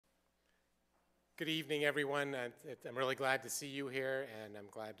Good evening, everyone. I'm really glad to see you here, and I'm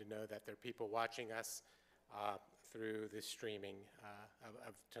glad to know that there are people watching us through this streaming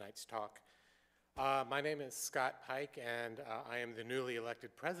of tonight's talk. My name is Scott Pike, and I am the newly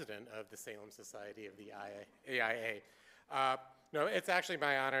elected president of the Salem Society of the AIA. No, it's actually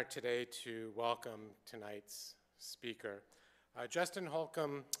my honor today to welcome tonight's speaker. Justin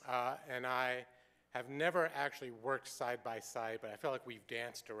Holcomb and I have never actually worked side by side, but I feel like we've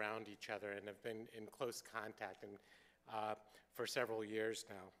danced around each other and have been in close contact for several years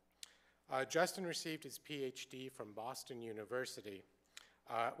now. Justin received his PhD from Boston University,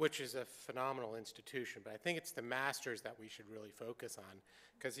 which is a phenomenal institution, but I think it's the master's that we should really focus on,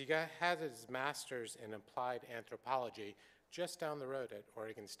 because he had his master's in applied anthropology just down the road at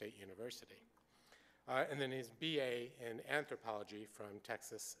Oregon State University, and then his BA in anthropology from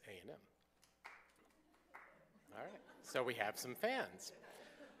Texas A&M. All right, so we have some fans.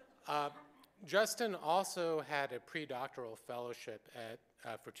 Justin also had a predoctoral fellowship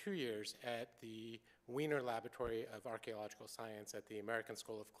for 2 years at the Wiener Laboratory of Archaeological Science at the American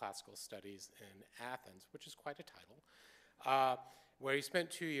School of Classical Studies in Athens, which is quite a title, where he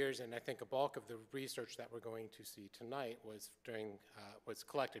spent 2 years, and I think a bulk of the research that we're going to see tonight was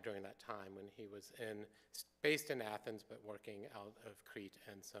collected during that time when he was based in Athens, but working out of Crete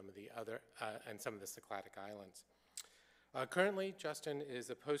and some of the Cycladic islands. Currently, Justin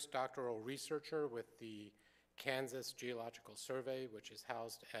is a postdoctoral researcher with the Kansas Geological Survey, which is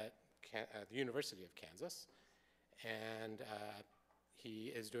housed at the University of Kansas, and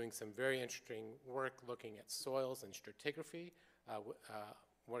he is doing some very interesting work looking at soils and stratigraphy,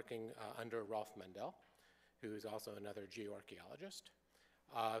 working under Rolf Mendel, who is also another geoarchaeologist.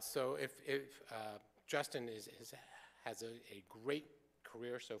 So if Justin has a great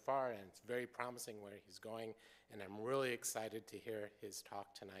career so far, and it's very promising where he's going, and I'm really excited to hear his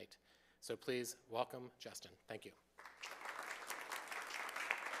talk tonight. So please welcome Justin. Thank you.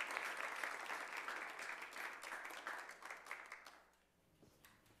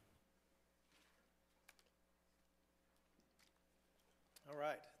 All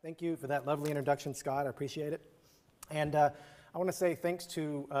right. Thank you for that lovely introduction, Scott. I appreciate it. And I want to say thanks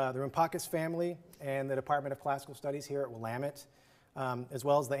to the Rumpakis family and the Department of Classical Studies here at Willamette, as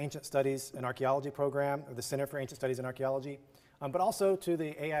well as the Ancient Studies and Archaeology program, or the Center for Ancient Studies and Archaeology, but also to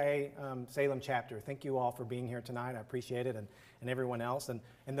the AIA Salem chapter. Thank you all for being here tonight. I appreciate it, and everyone else, and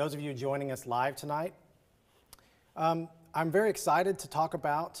those of you joining us live tonight. I'm very excited to talk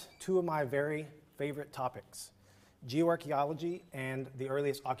about two of my very favorite topics: geoarchaeology and the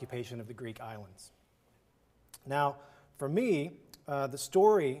earliest occupation of the Greek islands. Now, for me, the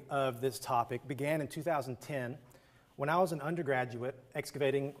story of this topic began in 2010 when I was an undergraduate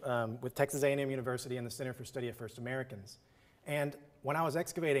excavating with Texas A&M University and the Center for Study of First Americans. And when I was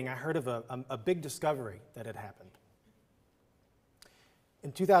excavating, I heard of a big discovery that had happened.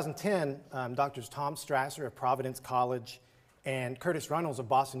 In 2010, Drs. Tom Strasser of Providence College and Curtis Runnels of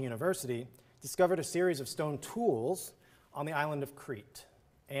Boston University discovered a series of stone tools on the island of Crete.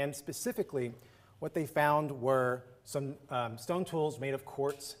 And specifically, what they found were some stone tools made of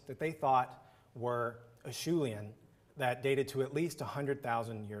quartz that they thought were Acheulean, that dated to at least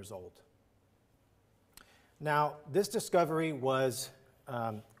 100,000 years old. Now, this discovery was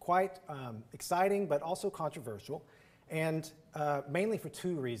quite exciting, but also controversial, and mainly for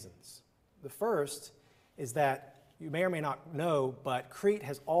two reasons. The first is that you may or may not know, but Crete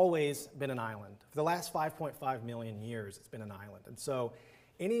has always been an island. For the last 5.5 million years, it's been an island. And so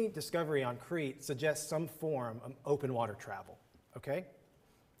any discovery on Crete suggests some form of open water travel, okay?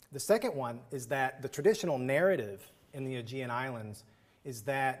 The second one is that the traditional narrative in the Aegean Islands is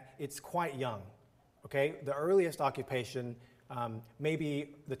that it's quite young, okay? The earliest occupation,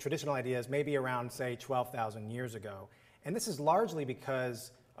 maybe the traditional idea is maybe around, say, 12,000 years ago. And this is largely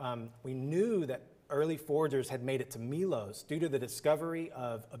because we knew that early foragers had made it to Milos due to the discovery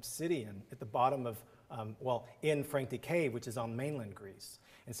of obsidian at the bottom of, in Frankti Cave, which is on mainland Greece.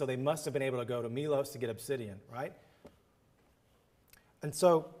 And so they must have been able to go to Milos to get obsidian, right? And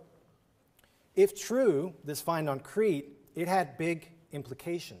so, if true, this find on Crete, it had big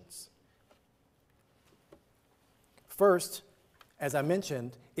implications. First, as I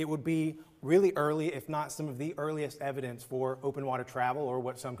mentioned, it would be really early, if not some of the earliest evidence for open water travel, or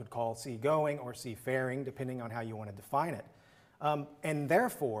what some could call seagoing or seafaring, depending on how you want to define it. And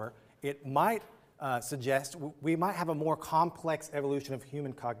therefore, it might suggest we might have a more complex evolution of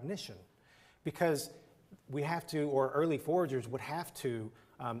human cognition, because we have to, or early foragers would have to,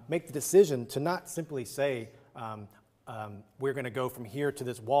 make the decision to not simply say, we're going to go from here to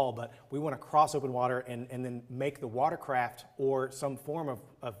this wall, but we want to cross open water and then make the watercraft or some form of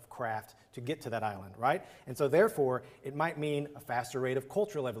of craft to get to that island, right? And so therefore, it might mean a faster rate of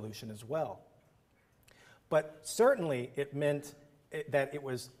cultural evolution as well. But certainly, it meant that it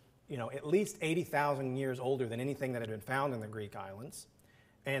was, at least 80,000 years older than anything that had been found in the Greek islands,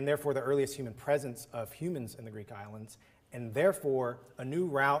 and therefore the earliest human presence of humans in the Greek islands, and therefore a new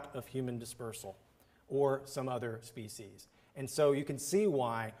route of human dispersal or some other species. And so you can see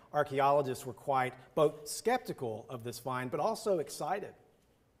why archaeologists were quite both skeptical of this find, but also excited.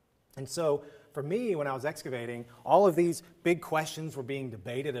 And so for me, when I was excavating, all of these big questions were being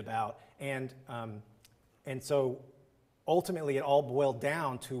debated about, and so ultimately it all boiled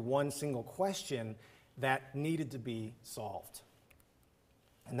down to one single question that needed to be solved.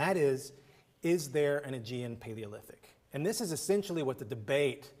 And that is there an Aegean Paleolithic? And this is essentially what the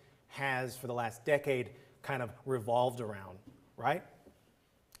debate has for the last decade kind of revolved around, right?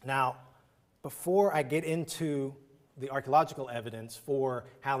 Now, before I get into the archaeological evidence for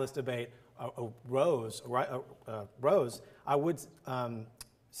how this debate rose, I would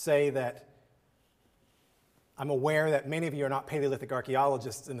say that I'm aware that many of you are not Paleolithic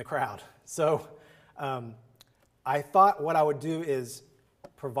archaeologists in the crowd. So I thought what I would do is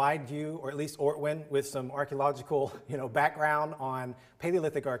provide you, or at least Ortwin, with some archaeological background on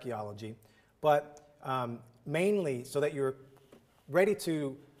Paleolithic archaeology, but mainly so that you're ready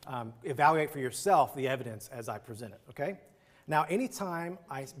to evaluate for yourself the evidence as I present it, okay? Now, anytime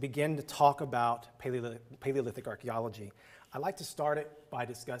I begin to talk about Paleolithic archaeology, I like to start it by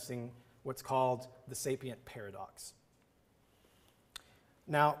discussing what's called the sapient paradox.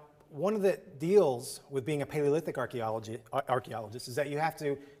 Now, one of the deals with being a Paleolithic archaeologist is that you have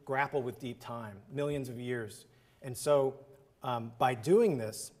to grapple with deep time, millions of years. And so by doing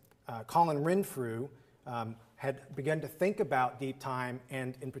this, Colin Renfrew had begun to think about deep time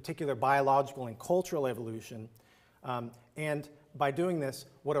and in particular biological and cultural evolution. And by doing this,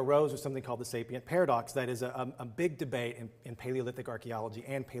 what arose was something called the sapient paradox that is a big debate in Paleolithic archaeology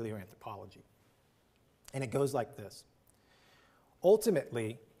and paleoanthropology. And it goes like this.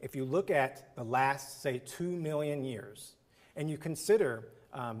 Ultimately, if you look at the last, say, 2 million years, and you consider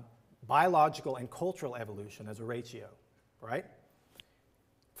biological and cultural evolution as a ratio, right?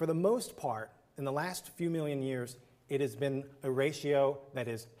 For the most part, in the last few million years, it has been a ratio that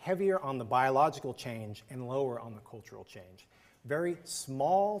is heavier on the biological change and lower on the cultural change. Very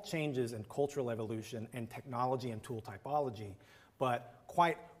small changes in cultural evolution and technology and tool typology, but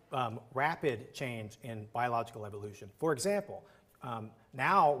quite rapid change in biological evolution. For example,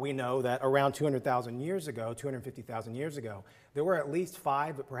 now we know that around 200,000 years ago, 250,000 years ago, there were at least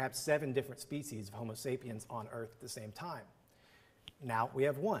 5, but perhaps 7 different species of Homo sapiens on Earth at the same time. Now we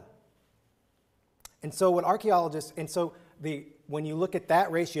have 1. And so what archaeologists, when you look at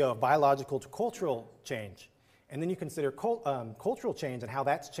that ratio of biological to cultural change, and then you consider cultural change and how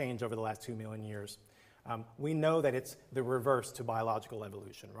that's changed over the last 2 million years, we know that it's the reverse to biological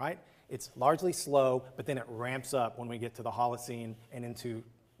evolution, right? It's largely slow, but then it ramps up when we get to the Holocene and into,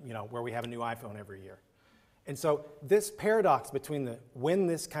 where we have a new iPhone every year. And so this paradox between when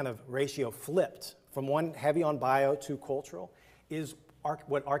this kind of ratio flipped from one heavy on bio to cultural is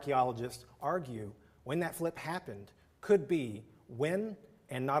what archaeologists argue when that flip happened could be when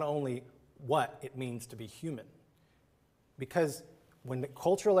and not only what it means to be human. Because when the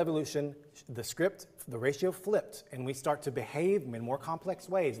cultural evolution, the ratio flipped, and we start to behave in more complex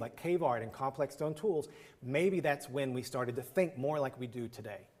ways, like cave art and complex stone tools, maybe that's when we started to think more like we do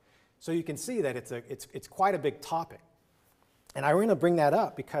today. So you can see that it's quite a big topic. And I'm going to bring that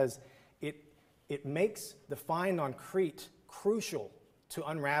up because it makes the find on Crete crucial to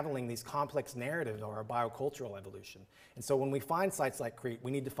unraveling these complex narratives of our biocultural evolution. And so when we find sites like Crete,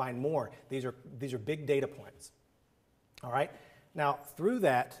 we need to find more. These are big data points. All right? Now, through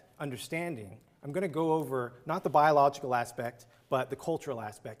that understanding, I'm going to go over not the biological aspect, but the cultural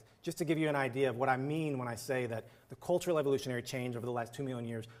aspect, just to give you an idea of what I mean when I say that the cultural evolutionary change over the last 2 million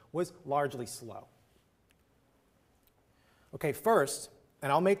years was largely slow. Okay, first,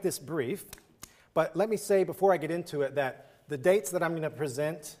 and I'll make this brief, but let me say before I get into it that the dates that I'm going to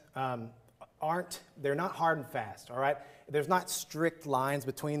present they're not hard and fast, all right? There's not strict lines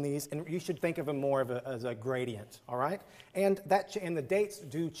between these, and you should think of them more of as a gradient, all right? And the dates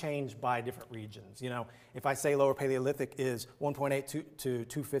do change by different regions. If I say Lower Paleolithic is 1.8 to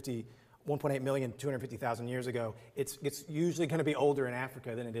 250, 1.8 million, 250,000 years ago, it's usually going to be older in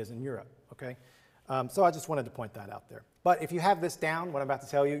Africa than it is in Europe, okay? So I just wanted to point that out there. But if you have this down, what I'm about to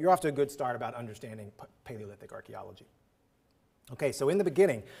tell you, you're off to a good start about understanding Paleolithic archaeology. Okay, so in the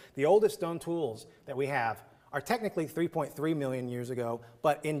beginning, the oldest stone tools that we have are technically 3.3 million years ago,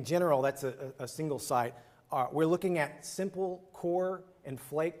 but in general, that's a single site. We're looking at simple core and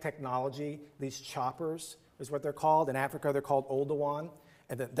flake technology, these choppers is what they're called. In Africa, they're called oldowan,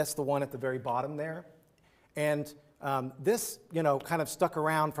 and that's the one at the very bottom there. And this, kind of stuck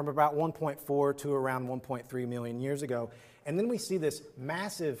around from about 1.4 to around 1.3 million years ago. And then we see this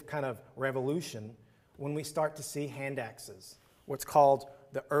massive kind of revolution when we start to see hand axes, what's called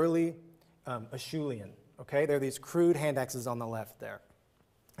the early Acheulean. Okay, there are these crude hand axes on the left there.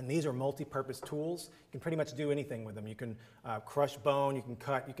 And these are multi-purpose tools. You can pretty much do anything with them. You can crush bone, you can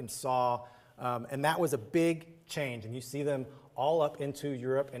cut, you can saw. And that was a big change. And you see them all up into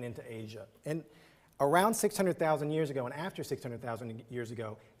Europe and into Asia. And around 600,000 years ago and after 600,000 years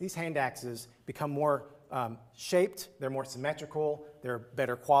ago, these hand axes become more shaped, they're more symmetrical, they're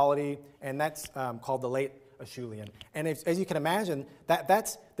better quality, and that's called the late Acheulean. And as you can imagine,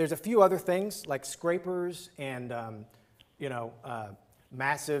 there's a few other things like scrapers and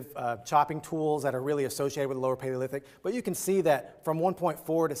massive chopping tools that are really associated with the lower Paleolithic. But you can see that from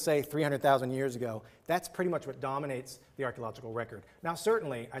 1.4 to say 300,000 years ago, that's pretty much what dominates the archaeological record. Now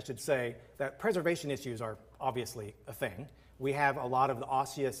certainly, I should say that preservation issues are obviously a thing. We have a lot of the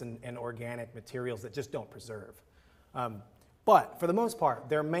osseous and organic materials that just don't preserve. But for the most part,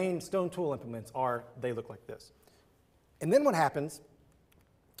 their main stone tool implements they look like this. And then what happens,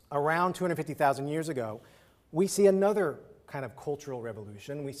 around 250,000 years ago, we see another kind of cultural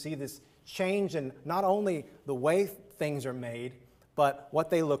revolution. We see this change in not only the way things are made, but what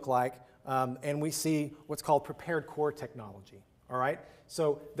they look like, and we see what's called prepared core technology, all right?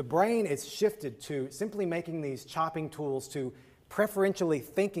 So the brain is shifted to simply making these chopping tools to preferentially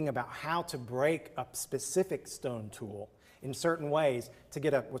thinking about how to break a specific stone tool in certain ways to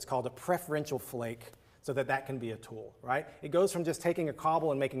get what's called a preferential flake so that can be a tool, right? It goes from just taking a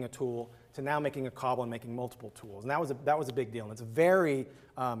cobble and making a tool to now making a cobble and making multiple tools. And that was a big deal, and it's very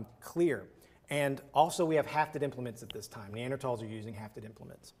clear. And also we have hafted implements at this time. Neanderthals are using hafted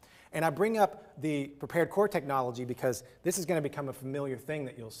implements. And I bring up the prepared core technology because this is going to become a familiar thing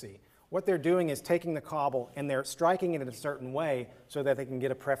that you'll see. What they're doing is taking the cobble and they're striking it in a certain way so that they can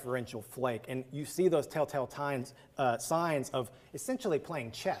get a preferential flake. And you see those telltale signs of essentially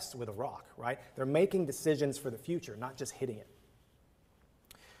playing chess with a rock, right? They're making decisions for the future, not just hitting it.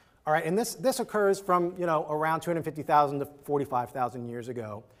 All right, and this occurs from around 250,000 to 45,000 years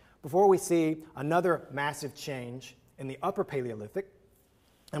ago, before we see another massive change in the upper Paleolithic,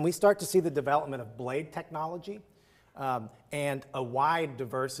 and we start to see the development of blade technology and a wide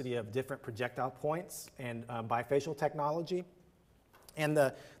diversity of different projectile points and bifacial technology. And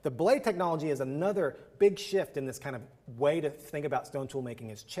the blade technology is another big shift in this kind of way to think about stone tool making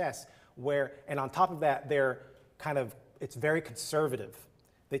as chess, and on top of that, it's very conservative.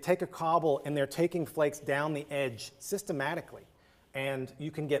 They take a cobble and they're taking flakes down the edge systematically. And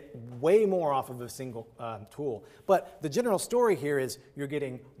you can get way more off of a single tool. But the general story here is you're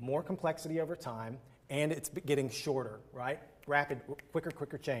getting more complexity over time and it's getting shorter, right? Rapid,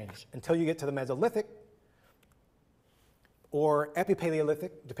 quicker change until you get to the Mesolithic or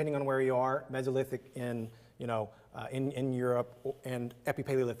Epipaleolithic, depending on where you are. Mesolithic in Europe and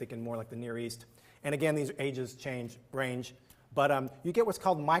Epipaleolithic in more like the Near East. And again, these ages range. But you get what's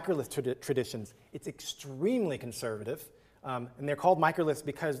called microlith traditions. It's extremely conservative, and they're called microliths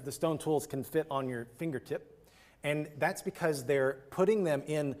because the stone tools can fit on your fingertip. And that's because they're putting them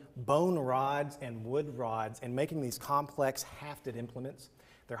in bone rods and wood rods and making these complex hafted implements.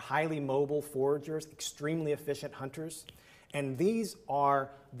 They're highly mobile foragers, extremely efficient hunters. And these are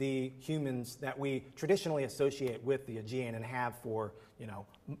the humans that we traditionally associate with the Aegean and have for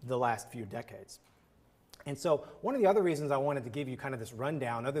the last few decades. And so one of the other reasons I wanted to give you kind of this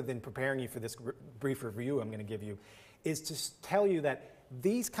rundown, other than preparing you for this brief review I'm going to give you, is to tell you that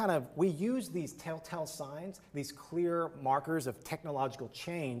we use these telltale signs, these clear markers of technological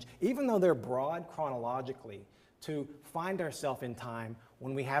change, even though they're broad chronologically, to find ourselves in time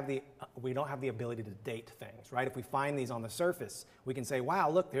when we don't have the ability to date things, right? If we find these on the surface, we can say,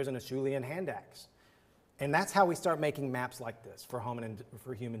 wow, look, there's an Acheulean hand axe. And that's how we start making maps like this for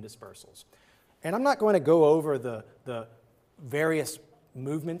human dispersals. And I'm not going to go over the various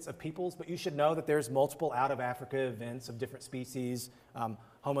movements of peoples, but you should know that there's multiple out-of-Africa events of different species,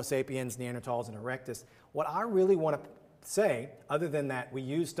 Homo sapiens, Neanderthals, and Erectus. What I really want to say, other than that we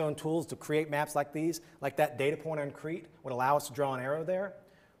use stone tools to create maps like these, like that data point on Crete would allow us to draw an arrow there,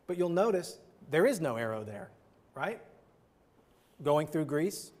 but you'll notice there is no arrow there, right? Going through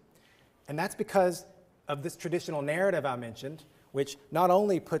Greece. And that's because of this traditional narrative I mentioned, which not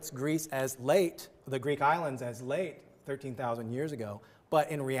only puts Greece as late, the Greek islands as late, 13,000 years ago, but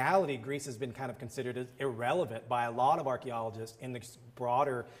in reality, Greece has been kind of considered as irrelevant by a lot of archaeologists in the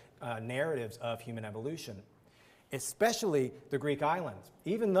broader narratives of human evolution. especially the Greek islands,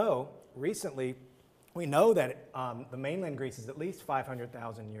 even though recently we know that the mainland Greece is at least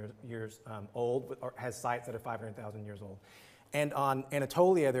 500,000 years old, or has sites that are 500,000 years old. And on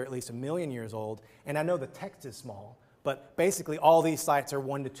Anatolia, they're at least 1 million years old. And I know the text is small, but basically all these sites are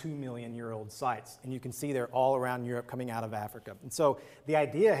 1 to 2 million year old sites. And you can see they're all around Europe coming out of Africa. And so the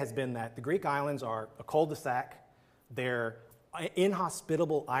idea has been that the Greek islands are a cul-de-sac. They're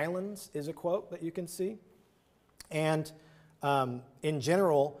inhospitable islands, is a quote that you can see. And in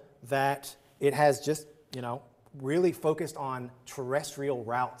general, that it has just, really focused on terrestrial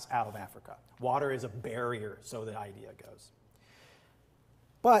routes out of Africa. Water is a barrier, so the idea goes.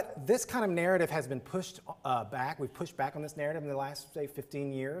 But this kind of narrative has been pushed back. We've pushed back on this narrative in the last, say,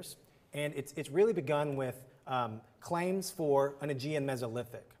 15 years. And it's really begun with claims for an Aegean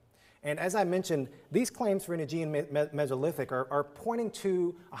Mesolithic. And as I mentioned, these claims for an Aegean Mesolithic are pointing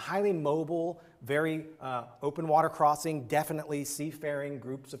to a highly mobile, very open water crossing, definitely seafaring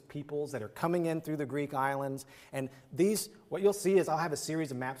groups of peoples that are coming in through the Greek islands. And these, what you'll see is I'll have a series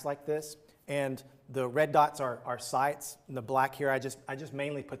of maps like this, and the red dots are sites, and the black here, I just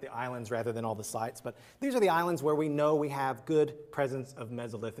mainly put the islands rather than all the sites. But these are the islands where we know we have good presence of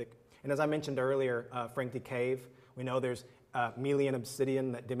Mesolithic. And as I mentioned earlier, Frankie Cave, we know there's Melian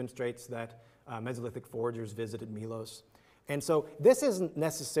obsidian that demonstrates that Mesolithic foragers visited Melos. And so this isn't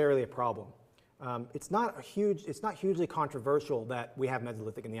necessarily a problem. It's not hugely controversial that we have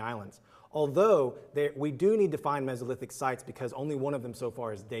Mesolithic in the islands, although we do need to find Mesolithic sites because only one of them so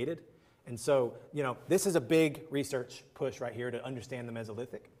far is dated. And so, this is a big research push right here to understand the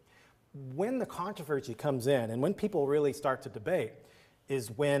Mesolithic. When the controversy comes in and when people really start to debate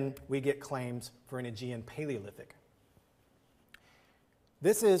is when we get claims for an Aegean Paleolithic.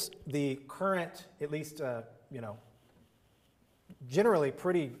 This is the current, at least, generally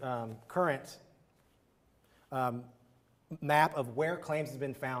pretty current map of where claims have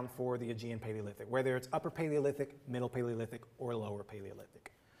been found for the Aegean Paleolithic, whether it's Upper Paleolithic, Middle Paleolithic, or Lower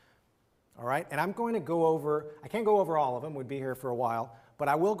Paleolithic. All right, and I'm going to go over, I can't go over all of them, we'd be here for a while, but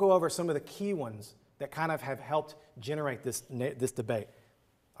I will go over some of the key ones that kind of have helped generate this debate.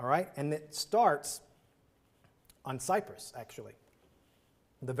 All right, and it starts on Cyprus, actually.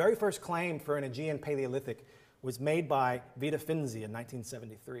 The very first claim for an Aegean Paleolithic was made by Vita Finzi in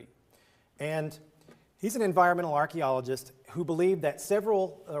 1973. And he's an environmental archaeologist who believed that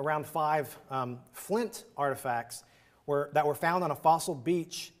around 5 flint artifacts that were found on a fossil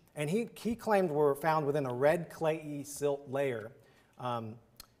beach, and he claimed were found within a red clayey silt layer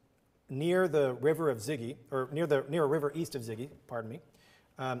near the river of Zigi, or near a river east of Zigi, pardon me,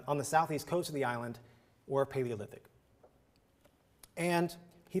 on the southeast coast of the island, were Paleolithic. And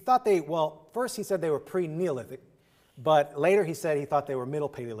he thought first he said they were pre-Neolithic, but later he said he thought they were Middle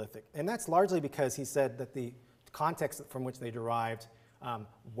Paleolithic. And that's largely because he said that the context from which they derived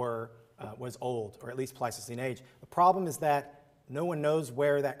was old, or at least Pleistocene age. The problem is that no one knows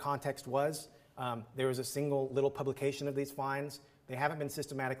where that context was. There was a single little publication of these finds. They haven't been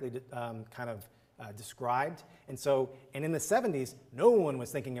systematically described. And in the 70s, no one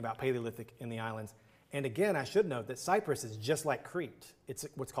was thinking about Paleolithic in the islands. And again, I should note that Cyprus is just like Crete. It's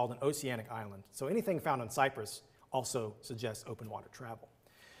what's called an oceanic island. So anything found on Cyprus also suggests open water travel.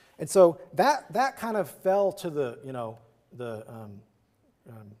 And so that kind of fell to the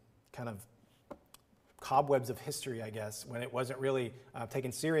kind of cobwebs of history, I guess, when it wasn't really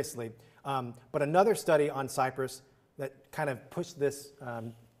taken seriously. But another study on Cyprus that kind of pushed this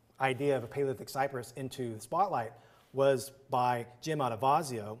idea of a Paleolithic Cyprus into the spotlight was by Jim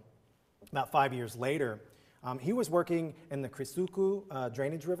Adavazio about 5 years later. He was working in the Krisuku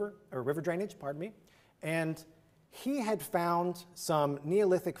river drainage, and he had found some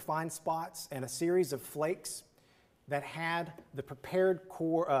Neolithic find spots and a series of flakes that had the prepared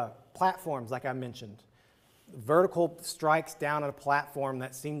core platforms, like I mentioned, vertical strikes down on a platform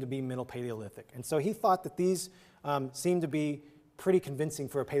that seemed to be Middle Paleolithic. And so he thought that these seemed to be pretty convincing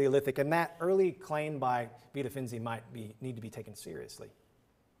for a Paleolithic, and that early claim by Vita Finzi might need to be taken seriously.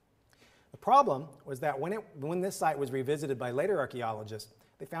 The problem was that when this site was revisited by later archaeologists,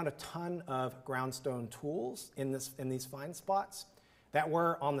 they found a ton of groundstone tools in these find spots that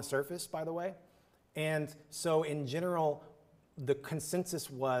were on the surface, by the way. And so in general, the consensus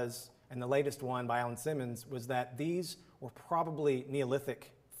was, and the latest one by Alan Simmons, was that these were probably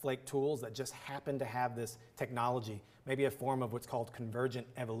Neolithic flake tools that just happened to have this technology, maybe a form of what's called convergent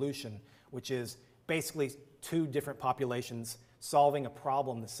evolution, which is basically 2 different populations solving a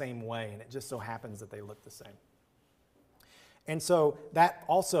problem the same way, and it just so happens that they look the same. And so that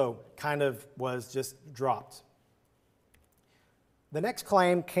also kind of was just dropped. The next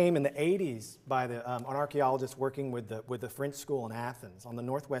claim came in the 80s by an archaeologist working with the French school in Athens on the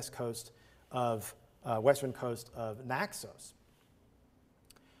northwest coast of, western coast of Naxos.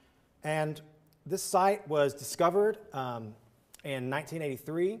 And this site was discovered in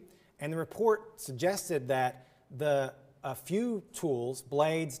 1983, and the report suggested that a few tools,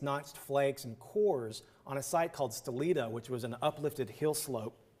 blades, notched flakes, and cores on a site called Stolida, which was an uplifted hill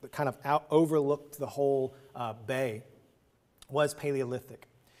slope that kind of overlooked the whole bay, was Paleolithic.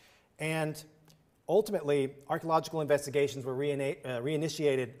 And ultimately, archaeological investigations were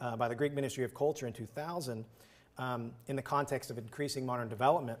reinitiated by the Greek Ministry of Culture in 2000 in the context of increasing modern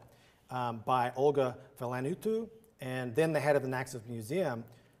development by Olga Velanutu, and then the head of the Naxos Museum.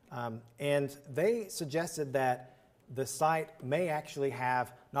 And they suggested that the site may actually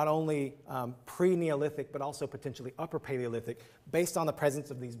have not only pre-Neolithic, but also potentially Upper Paleolithic, based on the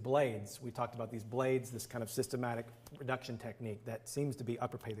presence of these blades. We talked about these blades, this kind of systematic reduction technique that seems to be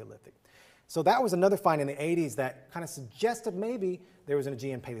Upper Paleolithic. So that was another find in the 80s that kind of suggested maybe there was an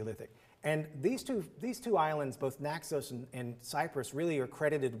Aegean Paleolithic. And these two islands, both Naxos and Cyprus, really are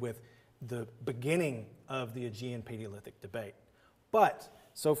credited with the beginning of the Aegean Paleolithic debate. But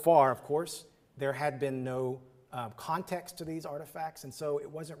so far, of course, there had been no context to these artifacts, and so it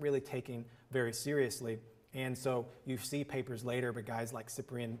wasn't really taken very seriously. And so you see papers later by guys like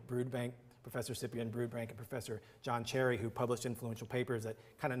Professor Cyprian Broodbank and Professor John Cherry, who published influential papers that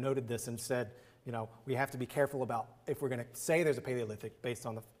kind of noted this and said, you know, we have to be careful about if we're going to say there's a Paleolithic based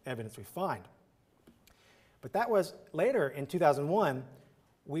on the evidence we find. But that was later in 2001,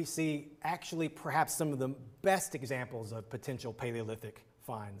 we see actually perhaps some of the best examples of potential Paleolithic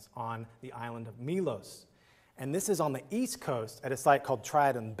finds on the island of Milos. And this is on the east coast at a site called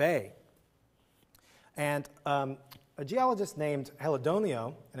Triton Bay. And a geologist named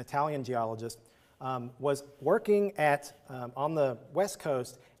Helidonio, an Italian geologist, was working on the west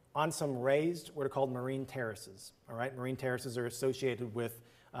coast on some raised, what are called marine terraces. All right, marine terraces are associated with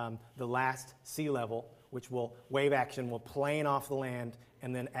the last sea level, which wave action will plane off the land,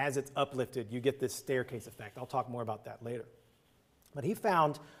 and then as it's uplifted, you get this staircase effect. I'll talk more about that later. But he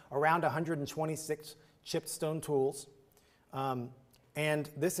found around 126 chipped stone tools, and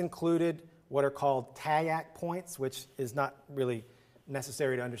this included what are called tayak points, which is not really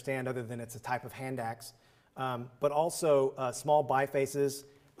necessary to understand other than it's a type of hand axe, but also small bifaces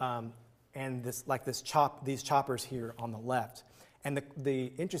and these choppers here on the left. And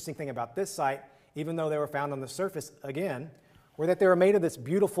the interesting thing about this site, even though they were found on the surface again, were that they were made of this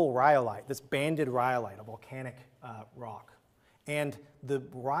beautiful rhyolite, this banded rhyolite, a volcanic rock. And the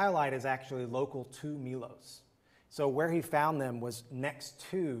rhyolite is actually local to Milos. So where he found them was next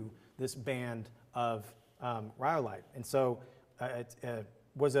to this band of rhyolite. And so it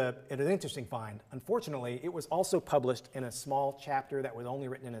was an interesting find. Unfortunately, it was also published in a small chapter that was only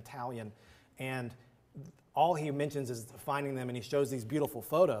written in Italian. And all he mentions is finding them, and he shows these beautiful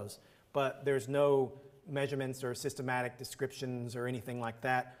photos, but there's no measurements or systematic descriptions or anything like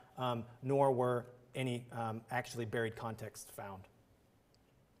that, nor were any actually buried contexts found.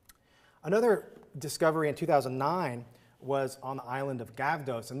 Another discovery in 2009 was on the island of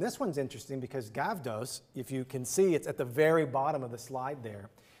Gavdos, and this one's interesting because Gavdos, if you can see, it's at the very bottom of the slide there,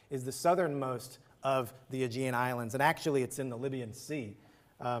 is the southernmost of the Aegean Islands, and actually it's in the Libyan Sea,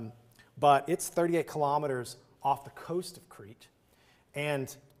 but it's 38 kilometers off the coast of Crete,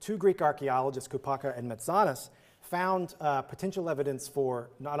 and two Greek archaeologists, Koupaka and Metzanas, found potential evidence for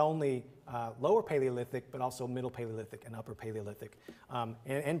not only lower Paleolithic, but also Middle Paleolithic and Upper Paleolithic,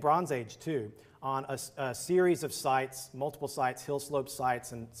 and Bronze Age too, on a series of sites, multiple sites, hill slope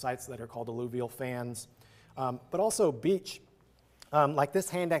sites, and sites that are called alluvial fans, but also beach. Like this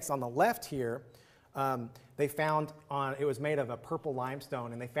hand axe on the left here, they found it was made of a purple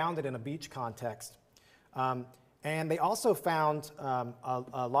limestone, and they found it in a beach context. And they also found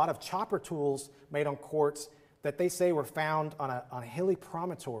a lot of chopper tools made on quartz that they say were found on a hilly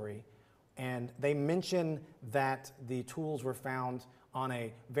promontory, and they mention that the tools were found on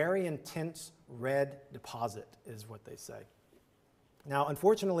a very intense red deposit, is what they say. Now,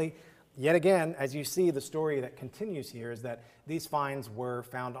 unfortunately, yet again, as you see, the story that continues here is that these finds were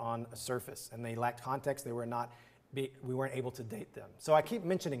found on a surface, and they lacked context. We weren't able to date them. So I keep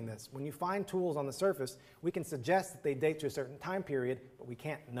mentioning this. When you find tools on the surface, we can suggest that they date to a certain time period, but we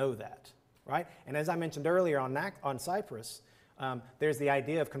can't know that, right? And as I mentioned earlier on Cyprus, there's the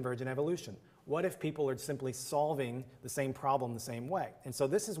idea of convergent evolution. What if people are simply solving the same problem the same way? And so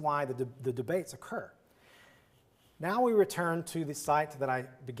this is why the debates occur. Now we return to the site that I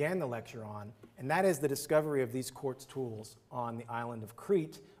began the lecture on, and that is the discovery of these quartz tools on the island of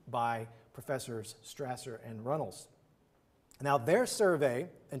Crete by Professors Strasser and Runnels. Now, their survey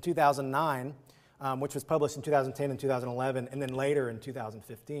in 2009, which was published in 2010 and 2011, and then later in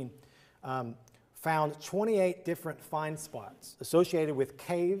 2015, found 28 different find spots associated with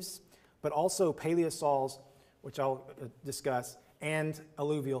caves, but also paleosols, which I'll discuss, and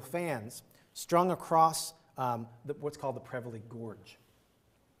alluvial fans, strung across what's called the Prevelly Gorge.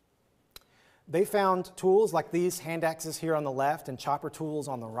 They found tools like these hand axes here on the left and chopper tools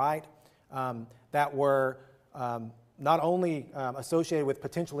on the right that were not only associated with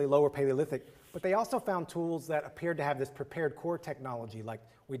potentially lower Paleolithic, but they also found tools that appeared to have this prepared core technology like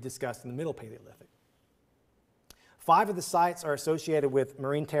we discussed in the Middle Paleolithic. 5 of the sites are associated with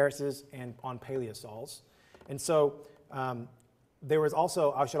marine terraces and on paleosols. And so there was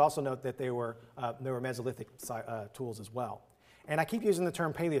also, I should also note that there were Mesolithic tools as well. And I keep using the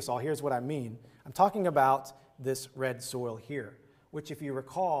term paleosol. Here's what I mean. I'm talking about this red soil here, which, if you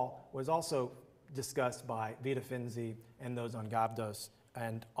recall, was also discussed by Vita Finzi and those on Gavdos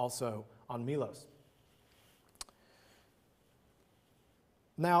and also on Milos.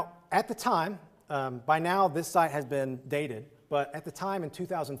 Now, at the time, by now this site has been dated, but at the time in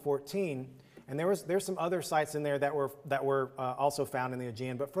 2014, and there's some other sites in there that were also found in the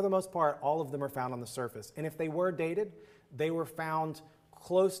Aegean, but for the most part, all of them are found on the surface. And if they were dated, they were found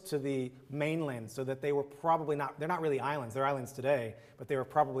close to the mainland, so that they were probably not, they're not really islands, they're islands today, but they were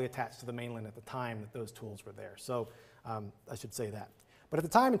probably attached to the mainland at the time that those tools were there. So I should say that. But at the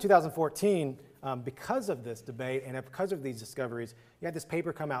time in 2014, because of this debate and because of these discoveries, you had this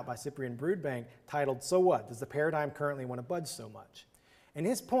paper come out by Cyprian Broodbank titled, "So What? Does the Paradigm Currently Want to Budge So Much?" And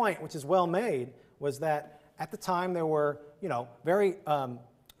his point, which is well made, was that at the time there were, very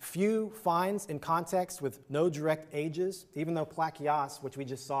few finds in context with no direct ages, even though Plakias, which we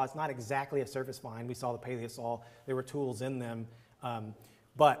just saw, is not exactly a surface find. We saw the paleosol, there were tools in them,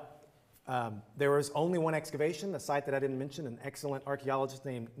 but there was only one excavation, the site that I didn't mention. An excellent archaeologist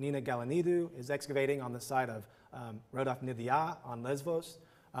named Nina Galanidou is excavating on the site of Rhodophnidia on Lesvos.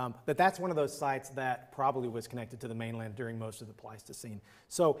 But that's one of those sites that probably was connected to the mainland during most of the Pleistocene.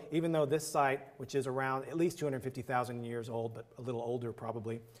 So even though this site, which is around at least 250,000 years old, but a little older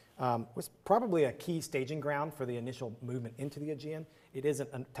probably, was probably a key staging ground for the initial movement into the Aegean, it isn't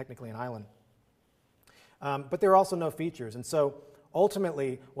technically an island. But there are also no features. And so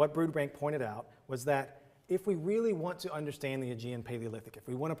ultimately, what Broodbank pointed out was that if we really want to understand the Aegean Paleolithic, if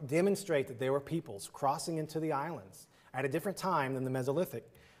we want to demonstrate that there were peoples crossing into the islands at a different time than the Mesolithic,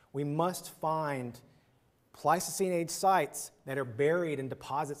 we must find Pleistocene age sites that are buried in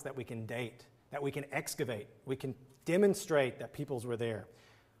deposits that we can date, that we can excavate, we can demonstrate that peoples were there.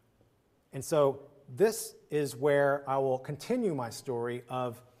 And so this is where I will continue my story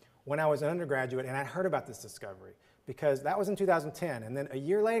of when I was an undergraduate and I heard about this discovery, because that was in 2010. And then a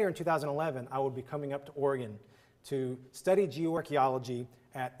year later in 2011, I would be coming up to Oregon to study geoarchaeology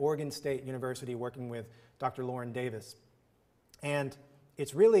at Oregon State University, working with Dr. Lauren Davis. And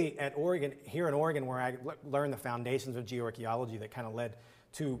it's really at Oregon, here in Oregon, where I learned the foundations of geoarchaeology that kind of led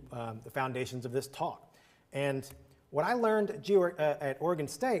to the foundations of this talk. And what I learned at Oregon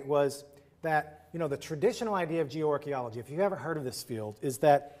State was that, the traditional idea of geoarchaeology, if you've ever heard of this field, is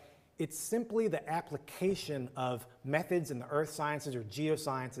that it's simply the application of methods in the earth sciences or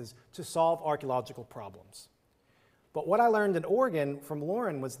geosciences to solve archaeological problems. But what I learned in Oregon from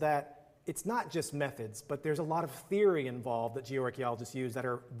Lauren was that it's not just methods, but there's a lot of theory involved that geoarchaeologists use that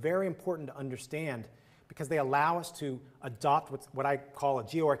are very important to understand, because they allow us to adopt what I call a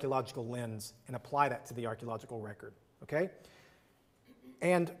geoarchaeological lens and apply that to the archaeological record, okay?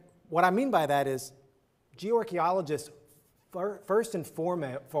 And what I mean by that is geoarchaeologists first and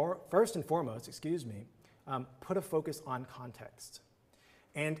foremost, put a focus on context.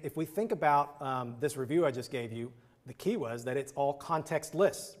 And if we think about this review I just gave you, the key was that it's all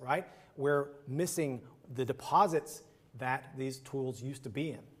contextless, right? We're missing the deposits that these tools used to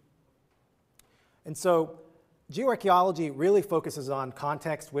be in. And so geoarchaeology really focuses on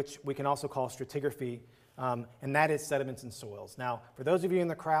context, which we can also call stratigraphy, and that is sediments and soils. Now, for those of you in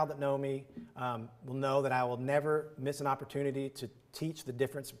the crowd that know me, will know that I will never miss an opportunity to teach the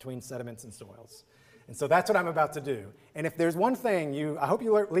difference between sediments and soils. And so that's what I'm about to do. And if there's one thing I hope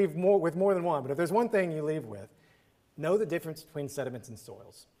you leave with more than one, but if there's one thing you leave with, know the difference between sediments and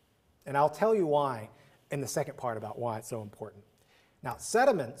soils. And I'll tell you why in the second part about why it's so important. Now,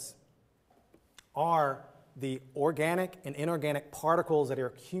 sediments are the organic and inorganic particles that are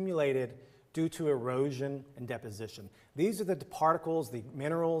accumulated due to erosion and deposition. These are the particles, the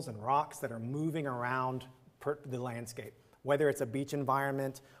minerals and rocks that are moving around the landscape, whether it's a beach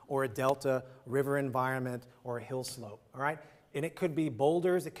environment or a delta river environment or a hill slope, all right? And it could be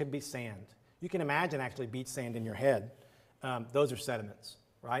boulders, it could be sand. You can imagine actually beach sand in your head. those are sediments,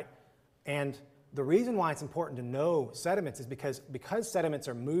 right? And the reason why it's important to know sediments is because sediments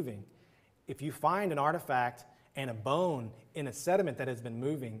are moving. If you find an artifact and a bone in a sediment that has been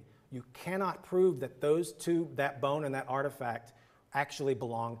moving, you cannot prove that that bone and that artifact actually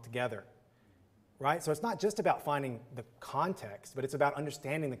belong together, right? So it's not just about finding the context, but it's about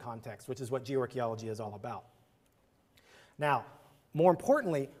understanding the context, which is what geoarchaeology is all about. Now, more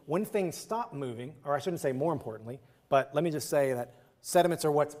importantly, when things stop moving, or I shouldn't say more importantly, but let me just say that sediments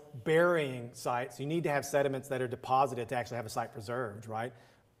are what's burying sites. You need to have sediments that are deposited to actually have a site preserved, right?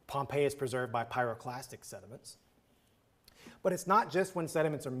 Pompeii is preserved by pyroclastic sediments. But it's not just when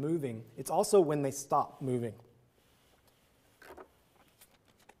sediments are moving, it's also when they stop moving.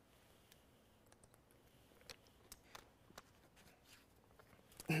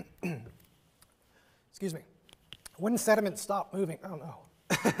 Excuse me. When sediments stop moving, oh no,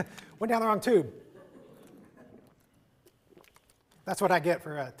 went down the wrong tube. That's what I get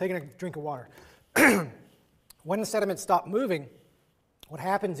for taking a drink of water. When the sediments stop moving, what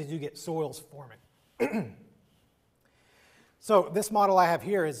happens is you get soils forming. So this model I have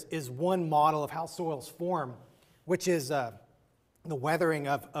here is one model of how soils form, which is the weathering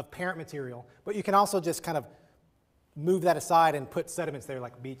of parent material. But you can also just kind of move that aside and put sediments there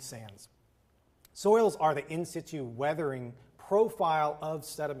like beach sands. Soils are the in situ weathering profile of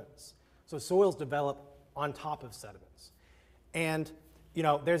sediments. So soils develop on top of sediments. And you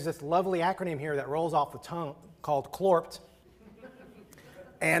know, there's this lovely acronym here that rolls off the tongue called CLORPT.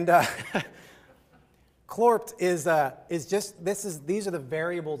 And CLORPT is just, these are the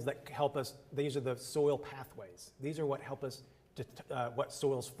variables that help us, these are the soil pathways. These are what help us, what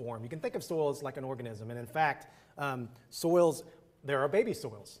soils form. You can think of soils like an organism, and in fact, soils, there are baby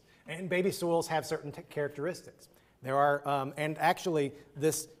soils, and baby soils have certain characteristics. There are, and actually,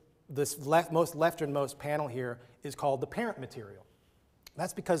 this most lefternmost panel here is called the parent material.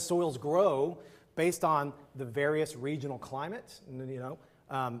 That's because soils grow based on the various regional climates, you know,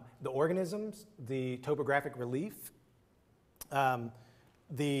 the organisms, the topographic relief,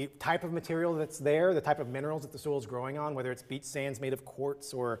 the type of material that's there, the type of minerals that the soil is growing on, whether it's beach sands made of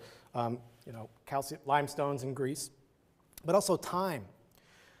quartz or you know, calcium, limestones in Greece, but also time.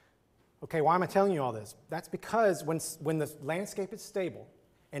 Okay, why am I telling you all this? That's because when the landscape is stable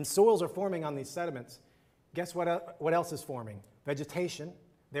and soils are forming on these sediments, guess what else is forming? Vegetation,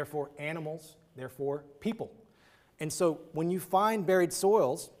 therefore animals, therefore people. And so when you find buried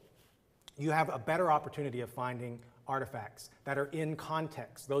soils, you have a better opportunity of finding artifacts that are in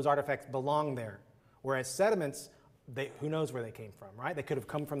context. Those artifacts belong there. Whereas sediments, who knows where they came from, right? They could have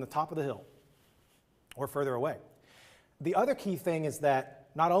come from the top of the hill or further away. The other key thing is that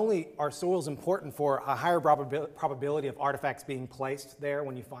not only are soils important for a higher probability of artifacts being placed there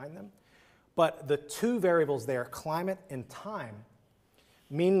when you find them, but the two variables there, climate and time,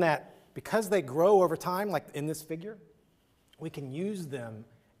 mean that because they grow over time, like in this figure, we can use them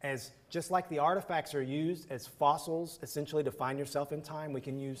as, just like the artifacts are used as fossils, essentially to find yourself in time, we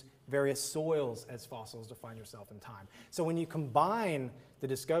can use various soils as fossils to find yourself in time. So when you combine the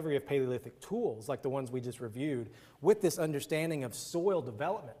discovery of Paleolithic tools, like the ones we just reviewed, with this understanding of soil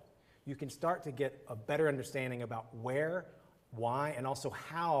development, you can start to get a better understanding about where, why, and also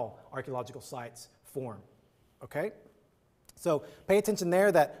how archaeological sites form, okay? So pay attention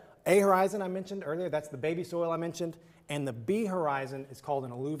there that A horizon I mentioned earlier, that's the baby soil I mentioned, and the B horizon is called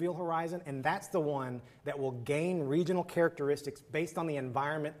an alluvial horizon, and that's the one that will gain regional characteristics based on the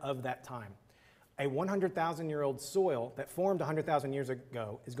environment of that time. A 100,000-year-old soil that formed 100,000 years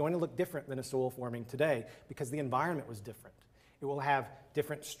ago is going to look different than a soil forming today because the environment was different. It will have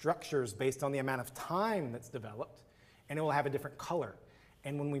different structures based on the amount of time that's developed, and it will have a different color.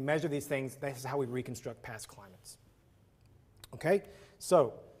 And when we measure these things, this is how we reconstruct past climates. Okay,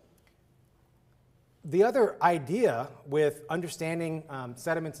 so the other idea with understanding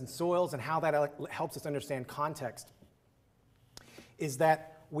sediments and soils and how that helps us understand context is that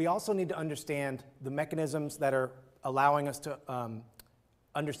we also need to understand the mechanisms that are allowing us to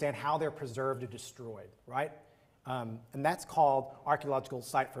understand how they're preserved or destroyed, right? And that's called archaeological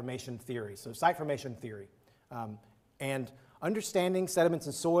site formation theory. So site formation theory. And understanding sediments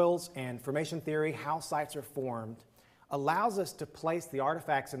and soils and formation theory, how sites are formed, allows us to place the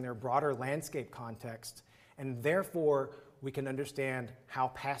artifacts in their broader landscape context, and therefore we can understand how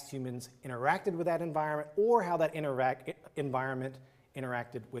past humans interacted with that environment or how that environment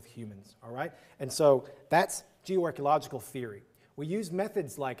interacted with humans, all right? And so that's geoarchaeological theory. We use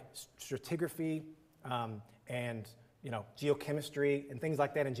methods like stratigraphy and geochemistry and things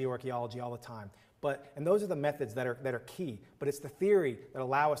like that in geoarchaeology all the time. And those are the methods that are key, but it's the theory that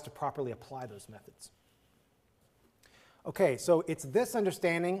allow us to properly apply those methods. Okay, so it's this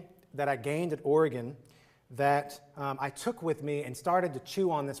understanding that I gained at Oregon that I took with me and started to chew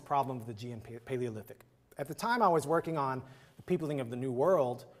on this problem of the Aegean Paleolithic. At the time I was working on the peopling of the New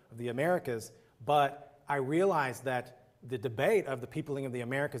World, of the Americas, but I realized that the debate of the peopling of the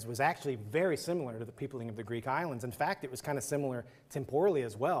Americas was actually very similar to the peopling of the Greek islands. In fact, it was kind of similar temporally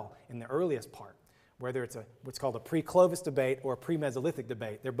as well in the earliest part, whether it's what's called a pre-Clovis debate or a pre-Mesolithic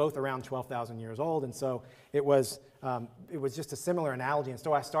debate. They're both around 12,000 years old, and so it was just a similar analogy. And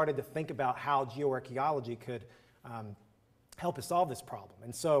so I started to think about how geoarchaeology could help us solve this problem.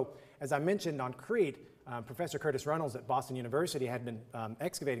 And so, as I mentioned on Crete, Professor Curtis Runnels at Boston University had been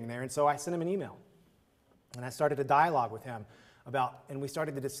excavating there, and so I sent him an email. And I started a dialogue with him and we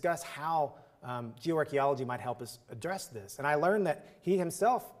started to discuss how geoarchaeology might help us address this. And I learned that he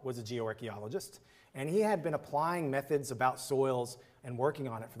himself was a geoarchaeologist, and he had been applying methods about soils and working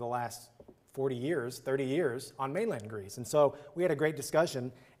on it for the last 40 years, 30 years on mainland Greece. And so we had a great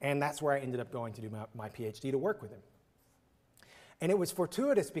discussion, and that's where I ended up going to do my PhD to work with him. And it was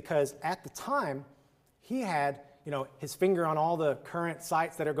fortuitous because at the time, he had his finger on all the current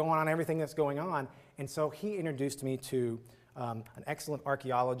sites that are going on, everything that's going on. And so he introduced me to an excellent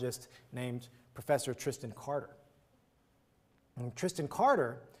archaeologist named Professor Tristan Carter. And Tristan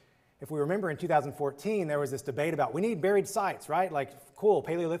Carter, if we remember in 2014, there was this debate about we need buried sites, right? Like, cool,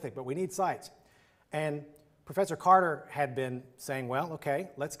 Paleolithic, but we need sites. And Professor Carter had been saying, well, okay,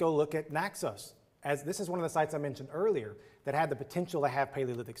 let's go look at Naxos, as this is one of the sites I mentioned earlier that had the potential to have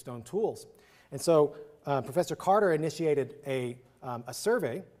Paleolithic stone tools. And so Professor Carter initiated a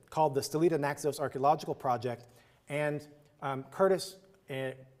survey called the Stolita Naxos Archaeological Project, and Curtis,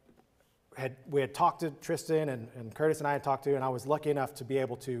 we had talked to Tristan, and Curtis and I had talked to, and I was lucky enough to be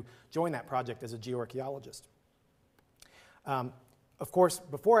able to join that project as a geoarchaeologist. Of course,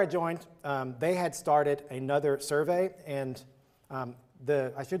 before I joined, they had started another survey, and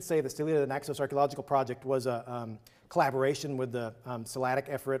I should say the Stolita Naxos Archaeological Project was a collaboration with the Salatic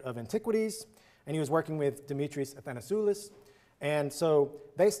Effort of Antiquities, and he was working with Dimitris Athanasoulis. And so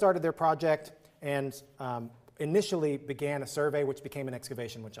they started their project and initially began a survey which became an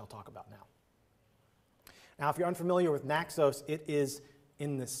excavation, which I'll talk about now. Now, if you're unfamiliar with Naxos, it is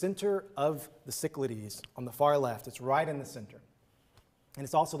in the center of the Cyclades on the far left. It's right in the center. And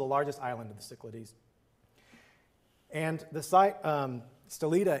it's also the largest island of the Cyclades. And the site,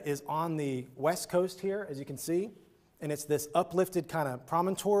 Stolita, is on the west coast here, as you can see. And it's this uplifted kind of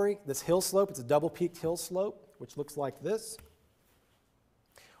promontory, this hill slope. It's a double-peaked hill slope, which looks like this.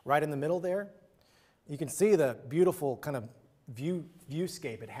 Right in the middle there, you can see the beautiful kind of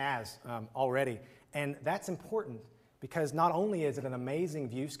viewscape it has already. And that's important because not only is it an amazing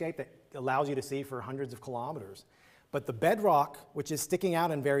viewscape that allows you to see for hundreds of kilometers, but the bedrock, which is sticking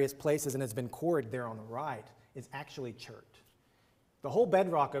out in various places and has been quarried there on the right, is actually chert. The whole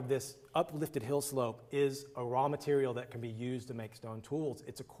bedrock of this uplifted hill slope is a raw material that can be used to make stone tools.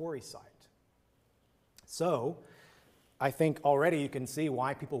 It's a quarry site. So I think already you can see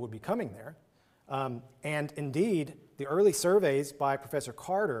why people would be coming there. And indeed, the early surveys by Professor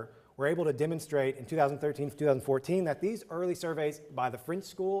Carter were able to demonstrate in 2013 to 2014 that these early surveys by the French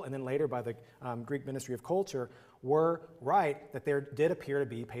school and then later by the Greek Ministry of Culture were right, that there did appear to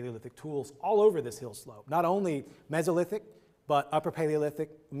be Paleolithic tools all over this hill slope. Not only Mesolithic, but Upper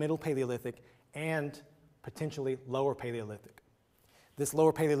Paleolithic, Middle Paleolithic, and potentially Lower Paleolithic. This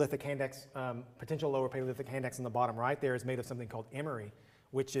Lower Paleolithic index, potential Lower Paleolithic index in the bottom right there is made of something called emery,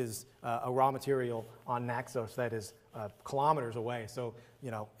 which is a raw material on Naxos that is kilometers away. So,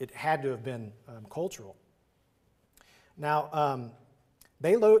 it had to have been cultural. Now,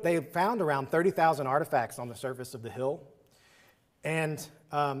 they found around 30,000 artifacts on the surface of the hill. And,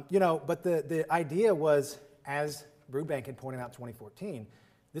 but the idea was, as Brubank had pointed out in 2014,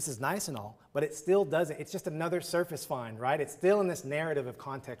 this is nice and all, but it still doesn't. It's just another surface find, right? It's still in this narrative of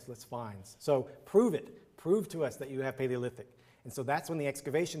contextless finds. So prove it. Prove to us that you have Paleolithic. And so that's when the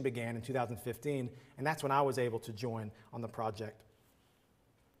excavation began in 2015, and that's when I was able to join on the project.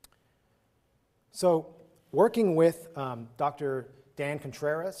 So working with Dr. Dan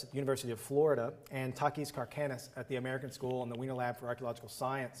Contreras at the University of Florida and Takis Karkanis at the American School and the Wiener Lab for Archaeological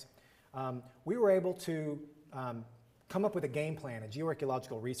Science, we were able to come up with a game plan, a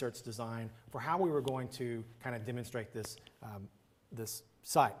geoarchaeological research design for how we were going to kind of demonstrate this, this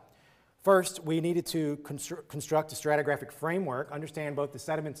site. First, we needed to construct a stratigraphic framework, understand both the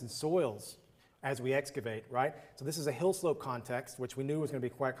sediments and soils as we excavate, right? So this is a hill slope context, which we knew was going to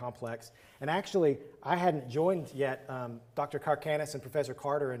be quite complex. And actually, I hadn't joined yet. Dr. Karkanis and Professor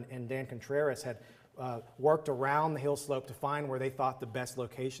Carter and Dan Contreras had worked around the hill slope to find where they thought the best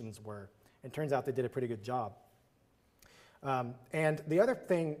locations were. And it turns out they did a pretty good job. And the other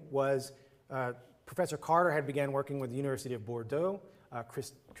thing was Professor Carter had began working with the University of Bordeaux,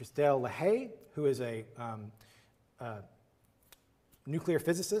 Christelle Lahaye, who is a nuclear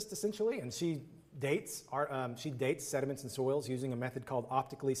physicist, essentially, and she dates sediments and soils using a method called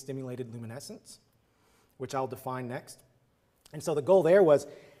optically stimulated luminescence, which I'll define next. And so the goal there was,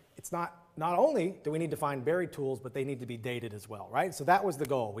 it's not only do we need to find buried tools, but they need to be dated as well, right? So that was the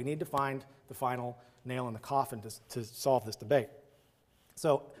goal. We need to find the final nail in the coffin to solve this debate.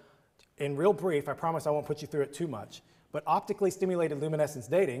 So in real brief, I promise I won't put you through it too much, but optically stimulated luminescence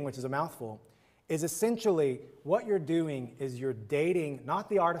dating, which is a mouthful, is essentially what you're doing is you're dating not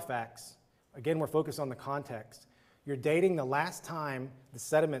the artifacts. Again, we're focused on the context. You're dating the last time the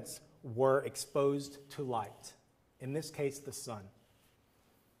sediments were exposed to light. In this case, the sun.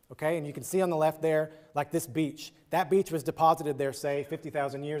 Okay, and you can see on the left there, like this beach. That beach was deposited there, say,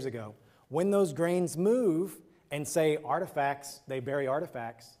 50,000 years ago. When those grains move and say artifacts, they bury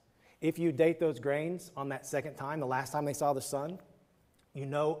artifacts, if you date those grains on that second time, the last time they saw the sun, you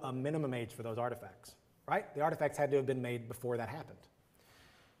know a minimum age for those artifacts, right? The artifacts had to have been made before that happened.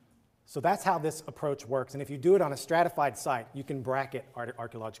 So that's how this approach works. And if you do it on a stratified site, you can bracket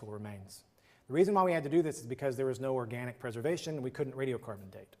archaeological remains. The reason why we had to do this is because there was no organic preservation and we couldn't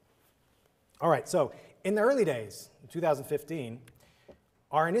radiocarbon date. All right, so in the early days, in 2015,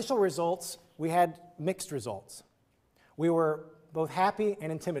 our initial results, we had mixed results. We were both happy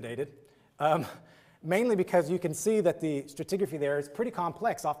and intimidated, mainly because you can see that the stratigraphy there is pretty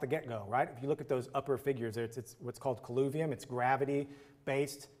complex off the get-go, right? If you look at those upper figures, it's what's called colluvium. It's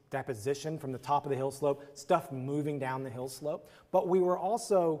gravity-based deposition from the top of the hill slope, stuff moving down the hill slope. But we were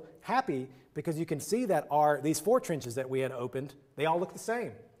also happy because you can see that these 4 trenches that we had opened, they all look the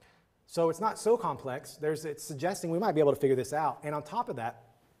same. So it's not so complex. It's suggesting we might be able to figure this out. And on top of that,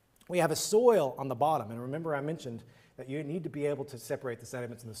 we have a soil on the bottom. And remember I mentioned that you need to be able to separate the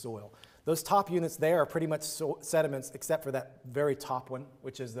sediments in the soil. Those top units there are pretty much sediments except for that very top one,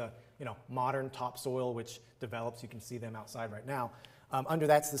 which is the modern topsoil which develops. You can see them outside right now. Under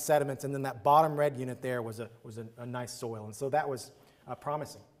that's the sediments, and then that bottom red unit there was a nice soil. And so that was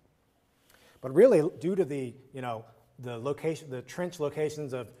promising. But really, due to the trench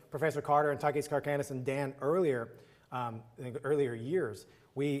locations of Professor Carter and Takis Karkanis and Dan earlier, in earlier years,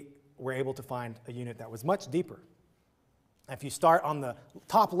 we were able to find a unit that was much deeper. If you start on the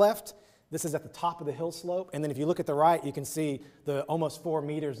top left, this is at the top of the hill slope, and then if you look at the right, you can see the almost 4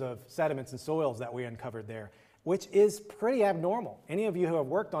 meters of sediments and soils that we uncovered there, which is pretty abnormal. Any of you who have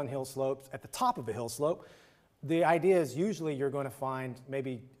worked on hill slopes, at the top of a hill slope, the idea is usually you're going to find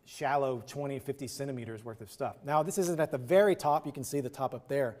maybe shallow 20, 50 centimeters worth of stuff. Now, this isn't at the very top. You can see the top up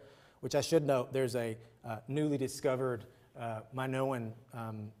there, which I should note, there's a newly discovered Minoan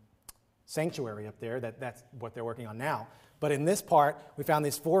sanctuary up there. That's what they're working on now. But in this part, we found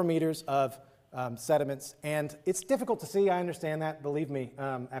these 4 meters of sediments, and it's difficult to see. I understand that, believe me,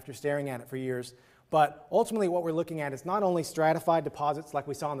 after staring at it for years. But ultimately, what we're looking at is not only stratified deposits like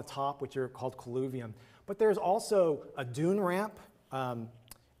we saw on the top, which are called colluvium, but there's also a dune ramp.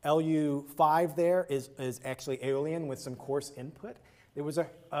 LU5 there is actually Aeolian with some coarse input. There was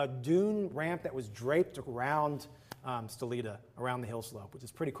a dune ramp that was draped around Stolida, around the hill slope, which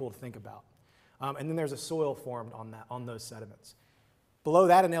is pretty cool to think about. And then there's a soil formed on those sediments. Below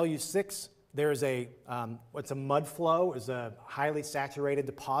that in LU6, there's what's a mud flow, is a highly saturated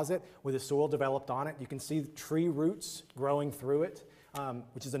deposit with a soil developed on it. You can see tree roots growing through it,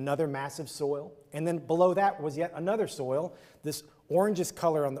 which is another massive soil. And then below that was yet another soil, this orangish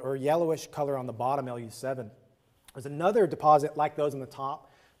color or yellowish color on the bottom, LU7. There's another deposit like those on the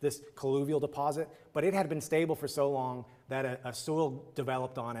top, this colluvial deposit, but it had been stable for so long that a soil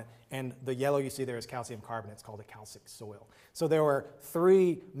developed on it, and the yellow you see there is calcium carbonate. It's called a calcic soil. So there were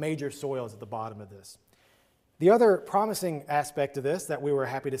 3 major soils at the bottom of this. The other promising aspect of this that we were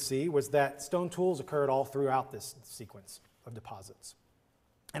happy to see was that stone tools occurred all throughout this sequence of deposits.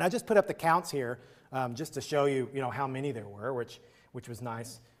 And I just put up the counts here just to show you, how many there were, which was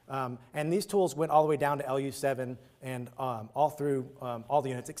nice. And these tools went all the way down to LU7 and all through all the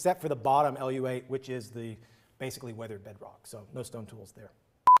units, except for the bottom LU8, which is the basically weathered bedrock. So no stone tools there.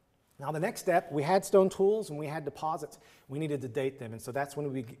 Now the next step, we had stone tools and we had deposits. We needed to date them. And so that's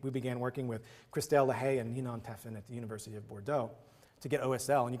when we began working with Christelle Lahaye and Ninon Teffin at the University of Bordeaux to get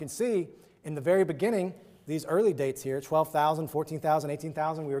OSL. And you can see in the very beginning, these early dates here, 12,000, 14,000,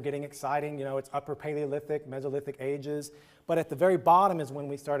 18,000, we were getting exciting. It's upper Paleolithic, Mesolithic ages. But at the very bottom is when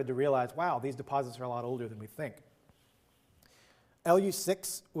we started to realize, wow, these deposits are a lot older than we think.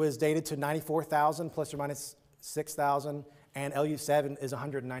 LU6 was dated to 94,000 plus or minus 6,000, and LU7 is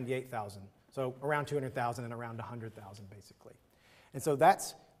 198,000 So around 200,000 and around 100,000, basically. And so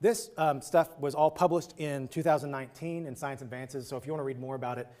this stuff was all published in 2019 in Science Advances. So if you want to read more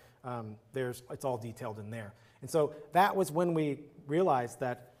about it, it's all detailed in there. And so that was when we realized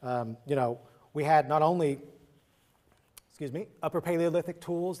that, we had not only, Upper Paleolithic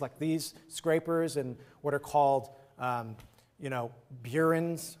tools like these scrapers and what are called,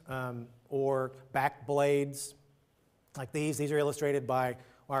 burins or back blades like these. These are illustrated by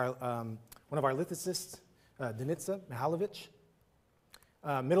one of our lithicists, Denitsa Mihalovic.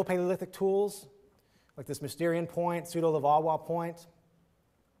 Middle Paleolithic tools like this Mysterian point, Pseudo-Lavawa point,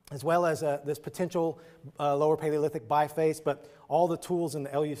 as well as this potential Lower Paleolithic biface, but all the tools in the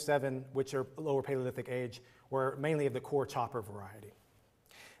LU7, which are Lower Paleolithic age, were mainly of the core chopper variety.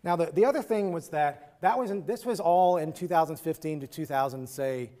 Now, the other thing was this was all in 2015 to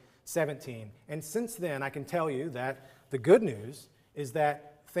 2017. And since then, I can tell you that the good news is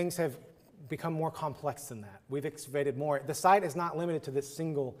that things have become more complex than that. We've excavated more. The site is not limited to this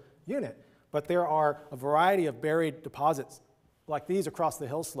single unit, but there are a variety of buried deposits like these across the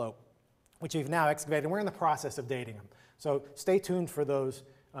hill slope, which we've now excavated, and we're in the process of dating them. So stay tuned for those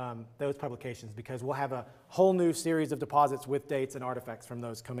publications, because we'll have a whole new series of deposits with dates and artifacts from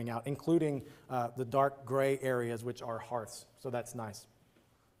those coming out, including the dark gray areas, which are hearths. So that's nice.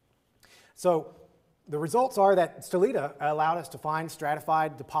 So the results are that Stolida allowed us to find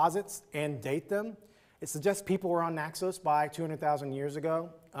stratified deposits and date them. It suggests people were on Naxos by 200,000 years ago,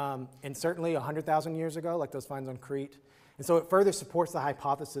 and certainly 100,000 years ago, like those finds on Crete. And so it further supports the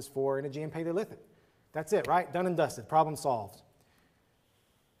hypothesis for an Aegean Paleolithic. That's it, right? Done and dusted. Problem solved.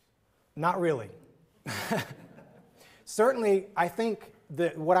 Not really. Certainly, I think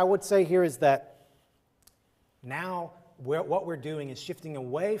that what I would say here is that now what we're doing is shifting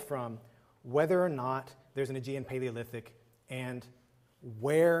away from whether or not there's an Aegean Paleolithic and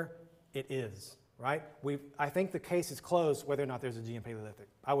where it is, right? I think the case is closed whether or not there's an Aegean Paleolithic.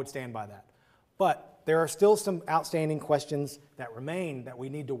 I would stand by that. But there are still some outstanding questions that remain that we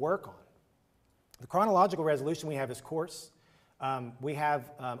need to work on. The chronological resolution we have is coarse. We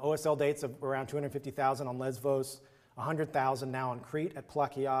have OSL dates of around 250,000 on Lesvos, 100,000 now on Crete at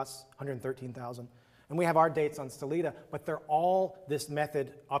Palaeolithic, 113,000. And we have our dates on Stolida, but they're all this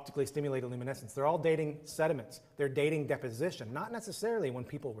method, optically stimulated luminescence. They're all dating sediments. They're dating deposition, not necessarily when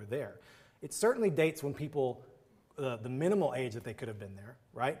people were there. It certainly dates when people, the minimal age that they could have been there,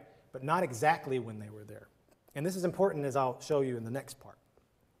 right? But not exactly when they were there. And this is important, as I'll show you in the next part.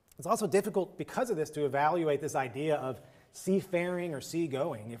 It's also difficult because of this to evaluate this idea of seafaring or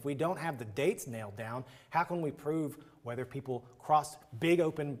seagoing. If we don't have the dates nailed down, how can we prove whether people crossed big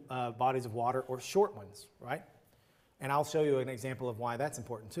open bodies of water or short ones, right? And I'll show you an example of why that's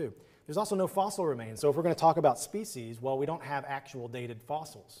important too. There's also no fossil remains. So if we're going to talk about species, well, we don't have actual dated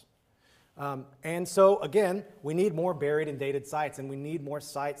fossils. And so, again, we need more buried and dated sites, and we need more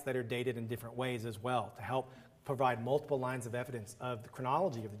sites that are dated in different ways as well to help provide multiple lines of evidence of the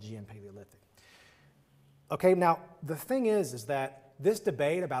chronology of the Aegean Paleolithic. Okay, now, the thing is that this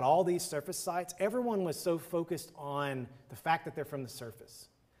debate about all these surface sites, everyone was so focused on the fact that they're from the surface.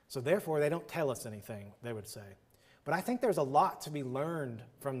 So therefore, they don't tell us anything, they would say. But I think there's a lot to be learned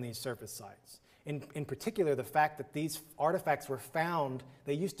from these surface sites. In particular, the fact that these artifacts were found,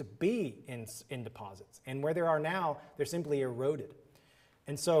 they used to be in deposits. And where they are now, they're simply eroded.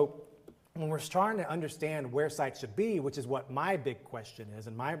 And so when we're trying to understand where sites should be, which is what my big question is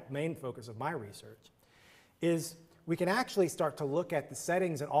and my main focus of my research, is we can actually start to look at the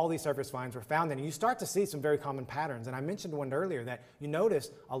settings that all these surface finds were found in. And you start to see some very common patterns. And I mentioned one earlier that you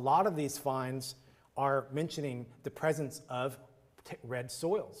notice a lot of these finds are mentioning the presence of red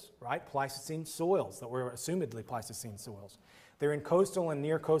soils, right? Pleistocene soils that were assumedly Pleistocene soils. They're in coastal and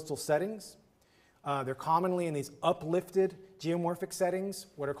near coastal settings. They're commonly in these uplifted geomorphic settings,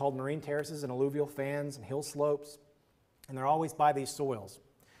 what are called marine terraces and alluvial fans and hill slopes. And they're always by these soils.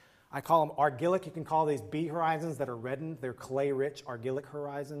 I call them argillic. You can call these B horizons that are reddened. They're clay-rich argillic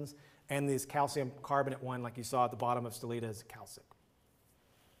horizons. And these calcium carbonate one, like you saw at the bottom of Stolida, is calcic.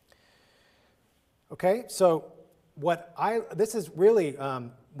 Okay, so this is really,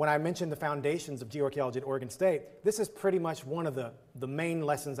 when I mentioned the foundations of geoarchaeology at Oregon State, this is pretty much one of the main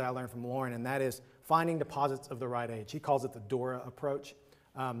lessons that I learned from Lauren, and that is finding deposits of the right age. He calls it the DORA approach.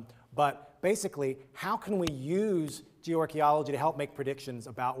 But basically, how can we use geoarchaeology to help make predictions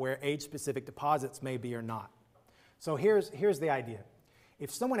about where age-specific deposits may be or not? So here's the idea.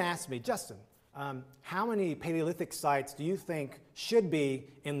 If someone asked me, Justin, how many Paleolithic sites do you think should be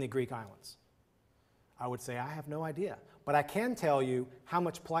in the Greek islands? I would say I have no idea. But I can tell you how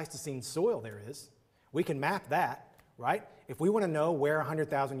much Pleistocene soil there is. We can map that, right? If we want to know where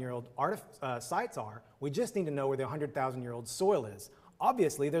 100,000-year-old sites are, we just need to know where the 100,000-year-old soil is.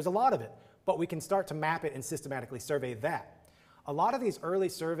 Obviously, there's a lot of it, but we can start to map it and systematically survey that. A lot of these early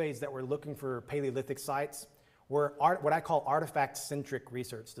surveys that were looking for Paleolithic sites were what I call artifact-centric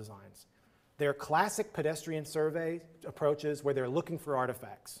research designs. They're classic pedestrian survey approaches where they're looking for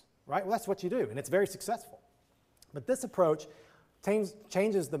artifacts, right? Well, that's what you do, and it's very successful. But this approach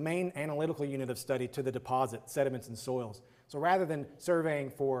changes the main analytical unit of study to the deposit, sediments, and soils. So rather than surveying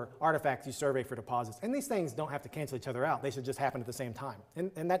for artifacts, you survey for deposits. And these things don't have to cancel each other out. They should just happen at the same time.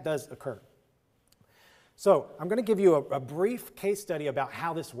 And that does occur. So I'm going to give you a brief case study about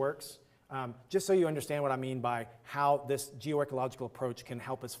how this works, just so you understand what I mean by how this geoarchaeological approach can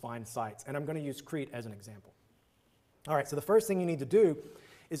help us find sites. And I'm going to use Crete as an example. All right, so the first thing you need to do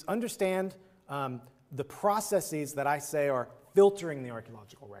is understand the processes that I say are filtering the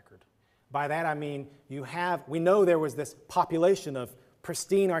archaeological record. By that I mean we know there was this population of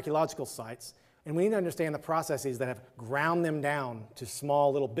pristine archaeological sites, and we need to understand the processes that have ground them down to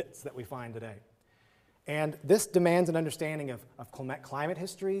small little bits that we find today. And this demands an understanding of climate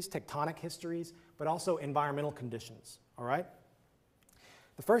histories, tectonic histories, but also environmental conditions, all right?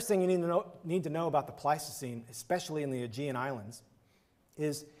 The first thing you need to know about the Pleistocene, especially in the Aegean Islands,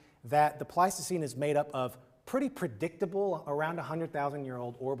 is that the Pleistocene is made up of pretty predictable, around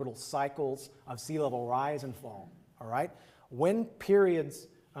 100,000-year-old orbital cycles of sea level rise and fall, all right? When periods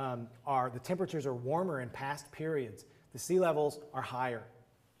the temperatures are warmer in past periods, the sea levels are higher.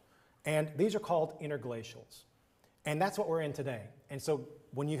 And these are called interglacials. And that's what we're in today. And so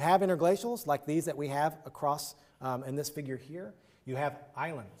when you have interglacials, like these that we have across in this figure here, you have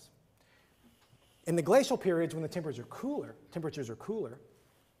islands. In the glacial periods when the temperatures are cooler,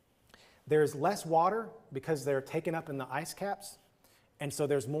 there's less water because they're taken up in the ice caps, and so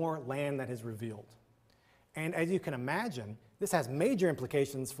there's more land that is revealed. And as you can imagine, this has major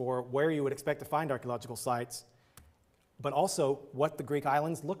implications for where you would expect to find archaeological sites, but also what the Greek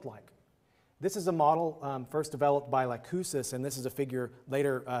islands looked like. This is a model first developed by Lycousis, and this is a figure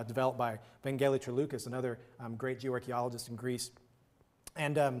later developed by Vangelis Trilloukas, another great geoarchaeologist in Greece.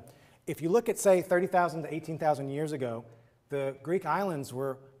 And if you look at, say, 30,000 to 18,000 years ago, the Greek islands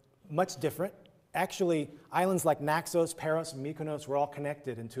were much different. Actually, islands like Naxos, Paros, and Mykonos were all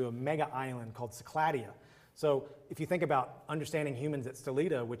connected into a mega island called Cycladia. So if you think about understanding humans at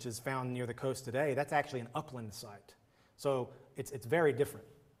Stolida, which is found near the coast today, that's actually an upland site. So it's very different.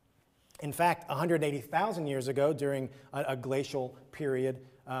 In fact, 180,000 years ago, during a glacial period,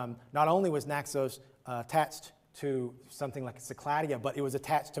 not only was Naxos attached to something like Cycladia, but it was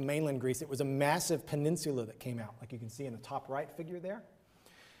attached to mainland Greece. It was a massive peninsula that came out, like you can see in the top right figure there.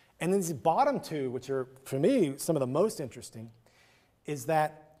 And then these bottom two, which are, for me, some of the most interesting, is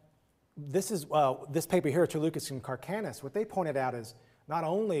that this paper here, Trilloukas and Karkanis, what they pointed out is not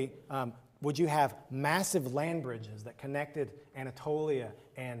only would you have massive land bridges that connected Anatolia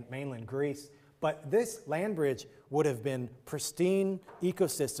and mainland Greece, but this land bridge would have been pristine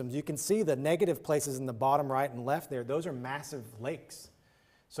ecosystems. You can see the negative places in the bottom right and left there. Those are massive lakes.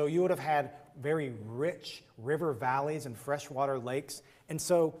 So you would have had very rich river valleys and freshwater lakes. And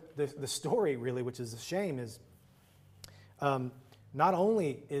so the story really, which is a shame, is not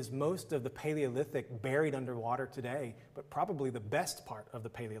only is most of the Paleolithic buried underwater today, but probably the best part of the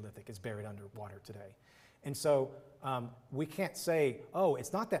Paleolithic is buried underwater today. And so we can't say, oh,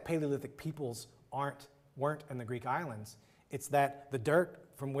 it's not that Paleolithic peoples weren't in the Greek islands. It's that the dirt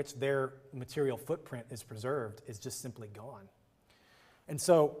from which their material footprint is preserved is just simply gone. And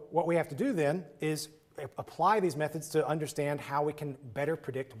so what we have to do then is apply these methods to understand how we can better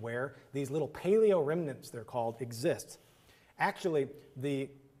predict where these little paleo remnants, they're called, exist. Actually, the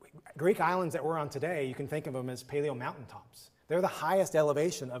Greek islands that we're on today, you can think of them as paleo mountaintops. They're the highest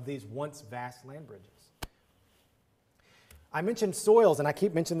elevation of these once vast land bridges. I mentioned soils, and I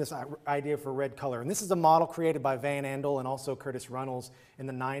keep mentioning this idea for red color. And this is a model created by Van Andel and also Curtis Runnels in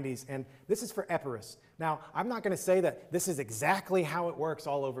the 90s. And this is for Epirus. Now, I'm not going to say that this is exactly how it works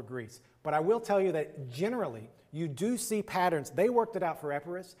all over Greece. But I will tell you that generally, you do see patterns. They worked it out for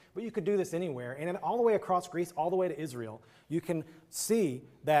Epirus, but you could do this anywhere. And then all the way across Greece, all the way to Israel, you can see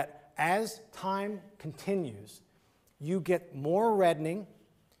that as time continues, you get more reddening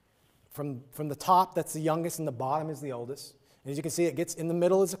from the top, that's the youngest, and the bottom is the oldest. As you can see, it gets in the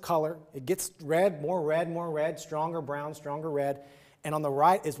middle is a color. It gets red, more red, stronger brown, stronger red. And on the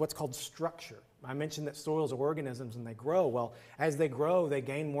right is what's called structure. I mentioned that soils are organisms and they grow. Well, as they grow, they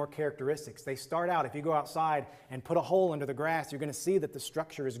gain more characteristics. They start out, if you go outside and put a hole under the grass, you're going to see that the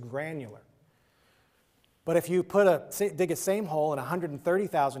structure is granular. But if you dig a same hole in a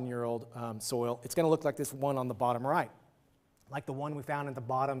 130,000-year-old soil, it's going to look like this one on the bottom right, like the one we found at the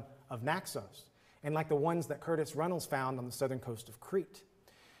bottom of Naxos, and like the ones that Curtis Runnels found on the southern coast of Crete.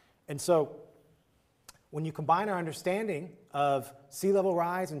 And so when you combine our understanding of sea level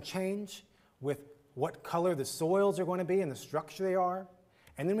rise and change with what color the soils are going to be and the structure they are,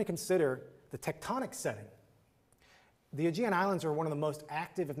 and then we consider the tectonic setting. The Aegean Islands are one of the most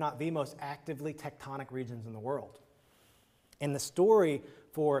active, if not the most actively tectonic regions in the world. And the story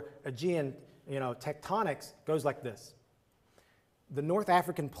for Aegean tectonics goes like this. The North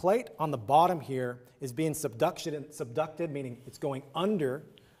African plate on the bottom here is being subducted, meaning it's going under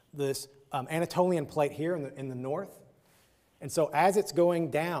this Anatolian plate here in the north. And so as it's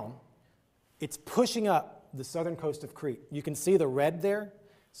going down, it's pushing up the southern coast of Crete. You can see the red there.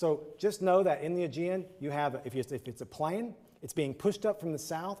 So just know that in the Aegean, you have, if it's a plain, it's being pushed up from the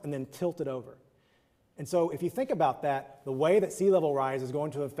south and then tilted over. And so if you think about that, the way that sea level rise is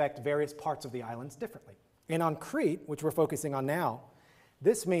going to affect various parts of the islands differently. And on Crete, which we're focusing on now,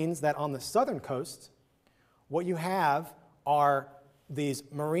 this means that on the southern coast, what you have are these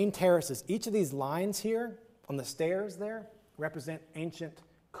marine terraces. Each of these lines here on the stairs there represent ancient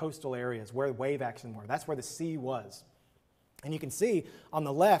coastal areas where wave action were. That's where the sea was. And you can see on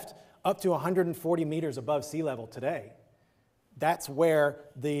the left, up to 140 meters above sea level today, that's where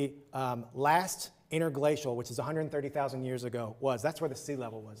the last interglacial, which is 130,000 years ago, was. That's where the sea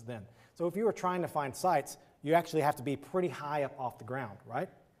level was then. So if you were trying to find sites, you actually have to be pretty high up off the ground, right?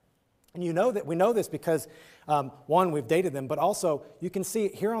 And you know that we know this because, one, we've dated them, but also you can see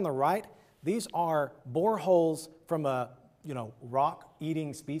here on the right, these are boreholes from a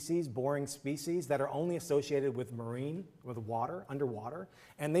rock-eating species, boring species that are only associated with water, underwater,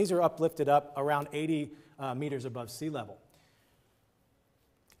 and these are uplifted up around 80 meters above sea level.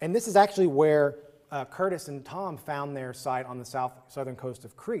 And this is actually where Curtis and Tom found their site on the southern coast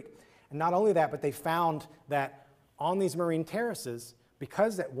of Crete. And not only that, but they found that on these marine terraces,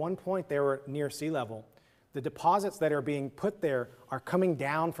 because at one point they were near sea level, the deposits that are being put there are coming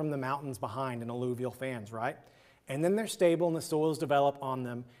down from the mountains behind in alluvial fans, right? And then they're stable and the soils develop on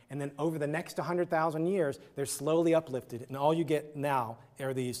them. And then over the next 100,000 years, they're slowly uplifted. And all you get now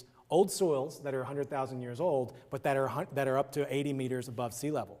are these old soils that are 100,000 years old, but that are up to 80 meters above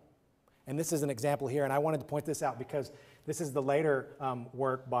sea level. And this is an example here. And I wanted to point this out because this is the later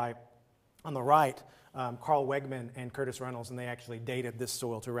work by, on the right, Carl Wegman and Curtis Runnels, and they actually dated this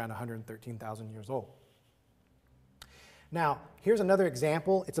soil to around 113,000 years old. Now, here's another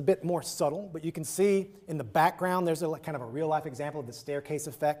example. It's a bit more subtle, but you can see in the background there's kind of a real-life example of the staircase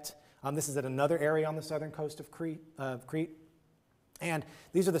effect. This is at another area on the southern coast of Crete. And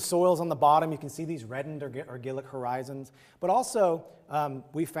these are the soils on the bottom. You can see these reddened argillic horizons. But also,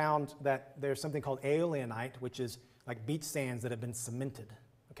 we found that there's something called aeolionite, which is like beach sands that have been cemented.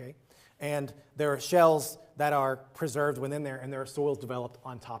 Okay? And there are shells that are preserved within there, and there are soils developed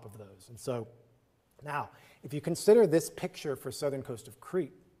on top of those. And so, now, if you consider this picture for southern coast of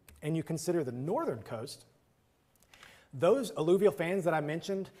Crete, and you consider the northern coast, those alluvial fans that I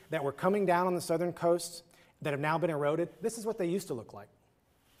mentioned that were coming down on the southern coast that have now been eroded, this is what they used to look like.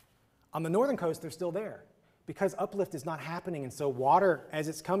 On the northern coast, they're still there because uplift is not happening, and so water, as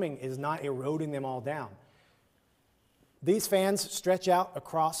it's coming, is not eroding them all down. These fans stretch out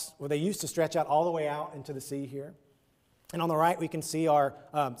across, or they used to stretch out all the way out into the sea here. And on the right, we can see our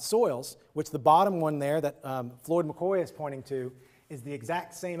soils, which the bottom one there that Floyd McCoy is pointing to is the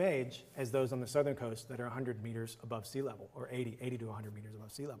exact same age as those on the southern coast that are 100 meters above sea level, or 80 to 100 meters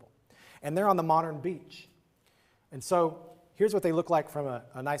above sea level. And they're on the modern beach. And so here's what they look like from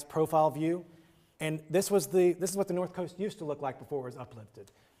a nice profile view. And this is what the North Coast used to look like before it was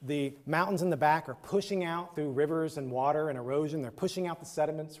uplifted. The mountains in the back are pushing out through rivers and water and erosion. They're pushing out the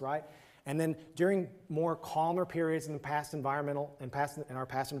sediments, right? And then during more calmer periods in the past in our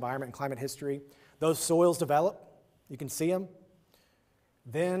past environment and climate history, those soils develop. You can see them.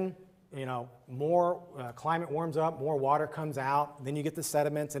 Then, more climate warms up, more water comes out. Then you get the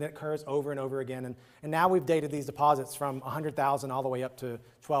sediments, and it occurs over and over again. And now we've dated these deposits from 100,000 all the way up to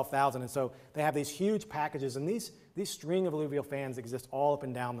 12,000. And so they have these huge packages, and these string of alluvial fans exist all up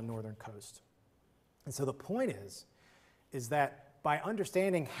and down the northern coast. And so the point is that by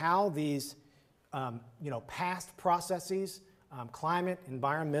understanding how these past processes, climate,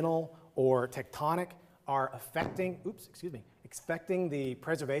 environmental, or tectonic, are affecting the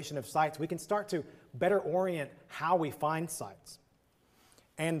preservation of sites, we can start to better orient how we find sites.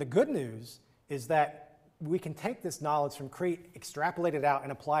 And the good news is that we can take this knowledge from Crete, extrapolate it out,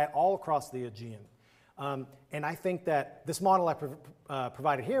 and apply it all across the Aegean. And I think that this model I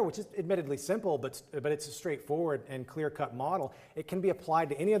provided here, which is admittedly simple, but it's a straightforward and clear-cut model, it can be applied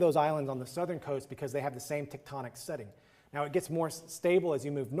to any of those islands on the southern coast because they have the same tectonic setting. Now, it gets more stable as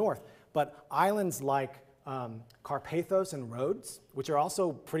you move north, but islands like Carpathos and Rhodes, which are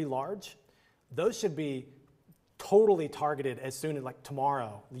also pretty large, those should be totally targeted as soon as like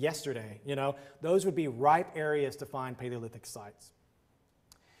tomorrow, yesterday, you know. Those would be ripe areas to find Paleolithic sites.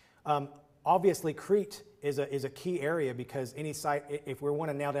 Obviously, Crete is a key area because any site, if we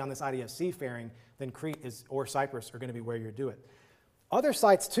want to nail down this idea of seafaring, then Crete or Cyprus are going to be where you do it. Other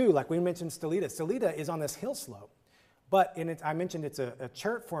sites too, like we mentioned Stolida. Stolida is on this hill slope, but I mentioned it's a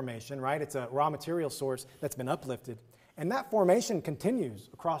chert formation, right? It's a raw material source that's been uplifted, and that formation continues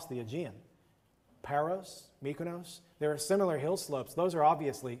across the Aegean. Paros, Mykonos, there are similar hill slopes. Those are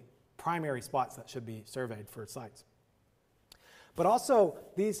obviously primary spots that should be surveyed for sites. But also,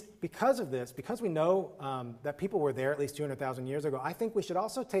 because we know that people were there at least 200,000 years ago, I think we should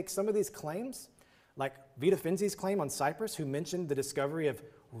also take some of these claims, like Vita Finzi's claim on Cyprus, who mentioned the discovery of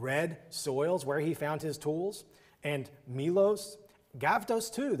red soils where he found his tools, and Milos,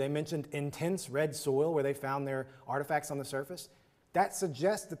 Gavdos too, they mentioned intense red soil where they found their artifacts on the surface. That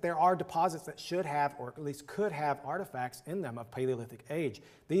suggests that there are deposits that should have, or at least could have, artifacts in them of Paleolithic age.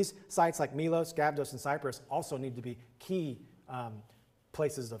 These sites like Milos, Gavdos, and Cyprus also need to be key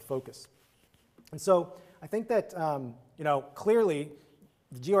places of focus. And so I think that, clearly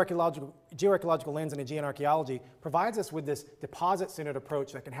the geoarchaeological lens in Aegean archaeology provides us with this deposit-centered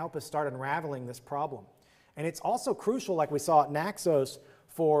approach that can help us start unraveling this problem. And it's also crucial, like we saw at Naxos,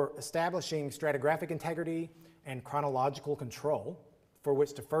 for establishing stratigraphic integrity and chronological control for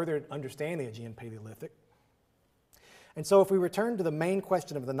which to further understand the Aegean Paleolithic. And so if we return to the main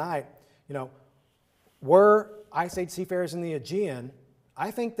question of the night, were Ice Age seafarers in the Aegean?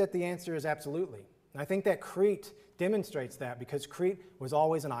 I think that the answer is absolutely. And I think that Crete demonstrates that because Crete was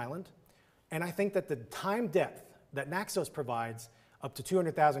always an island. And I think that the time depth that Naxos provides up to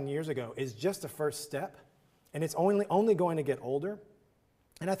 200,000 years ago is just a first step. And it's only going to get older.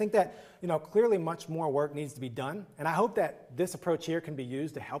 And I think that, clearly much more work needs to be done. And I hope that this approach here can be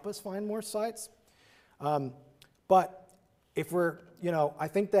used to help us find more sites. But if we're, I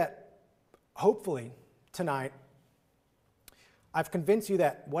think that hopefully tonight, I've convinced you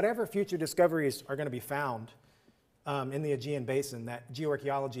that whatever future discoveries are going to be found in the Aegean Basin, that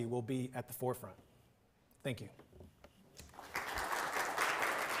geoarchaeology will be at the forefront. Thank you.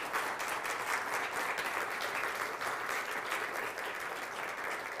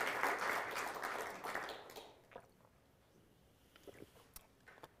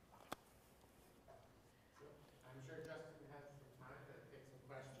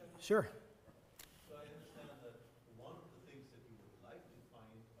 Sure. So I understand that one of the things that you would like to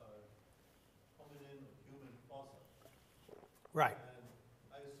find are hominin or human fossils. Right. And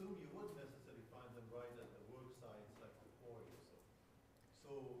I assume you wouldn't necessarily find them right at the work sites like the quarry or so.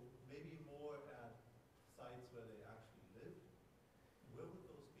 So maybe more at sites where they actually lived. Where would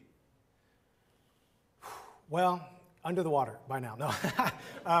those be? Well, under the water by now. No.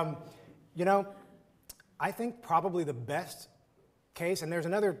 I think probably the best case, and there's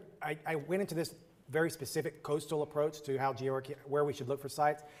another, I went into this very specific coastal approach to how where we should look for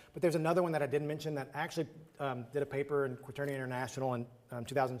sites, but there's another one that I didn't mention that I actually did a paper in Quaternion International in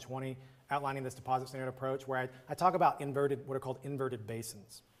 2020 outlining this deposit-centered approach where I talk about what are called inverted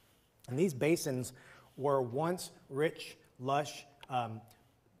basins. And these basins were once rich, lush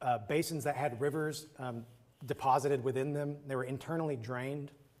basins that had rivers deposited within them. They were internally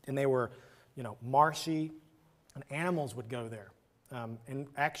drained, and they were, marshy, and animals would go there. And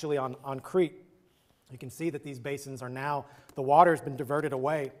actually on Crete, you can see that these basins are now, the water's been diverted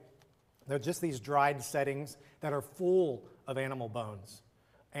away. They're just these dried settings that are full of animal bones.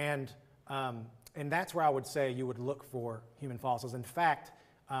 And that's where I would say you would look for human fossils. In fact,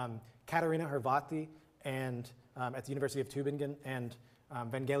 Katerina Hrvati and at the University of Tübingen and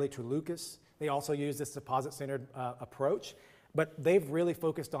Vangeli Truloukas, they also use this deposit-centered approach. But they've really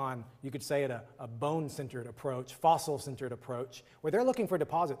focused on, you could say it, a bone-centered approach, fossil-centered approach, where they're looking for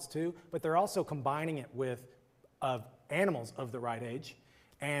deposits too, but they're also combining it with animals of the right age.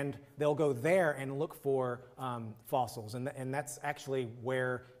 And they'll go there and look for fossils. And that's actually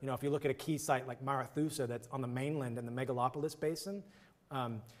where, if you look at a key site like Marathusa that's on the mainland in the Megalopolis Basin,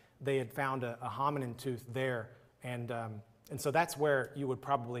 they had found a hominin tooth there. And so that's where you would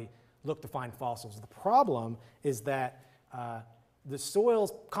probably look to find fossils. The problem is that the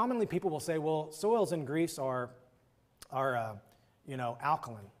soils, commonly people will say, well, soils in Greece are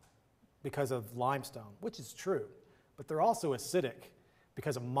alkaline because of limestone, which is true, but they're also acidic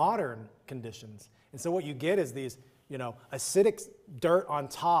because of modern conditions. And so what you get is these, acidic dirt on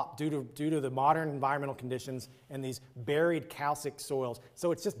top due to the modern environmental conditions and these buried calcic soils.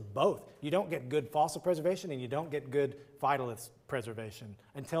 So it's just both. You don't get good fossil preservation and you don't get good phytolith preservation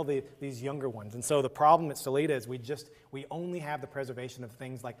until these younger ones. And so the problem at Stolida is we only have the preservation of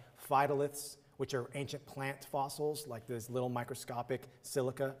things like phytoliths, which are ancient plant fossils, like those little microscopic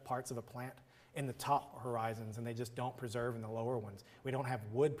silica parts of a plant in the top horizons, and they just don't preserve in the lower ones. We don't have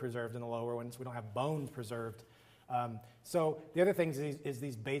wood preserved in the lower ones. We don't have bones preserved. So the other thing is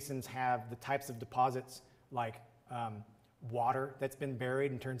these basins have the types of deposits like water that's been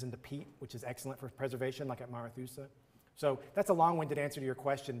buried and turns into peat, which is excellent for preservation, like at Marathusa. So that's a long-winded answer to your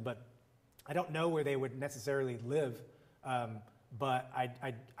question, but I don't know where they would necessarily live. But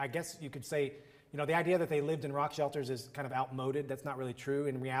I guess you could say, the idea that they lived in rock shelters is kind of outmoded. That's not really true.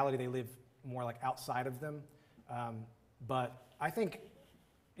 In reality, they live more like outside of them. But I think,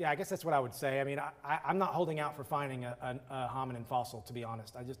 I guess that's what I would say. I mean, I'm not holding out for finding a hominin fossil, to be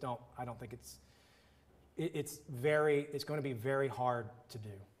honest. I don't think it's going to be very hard to do.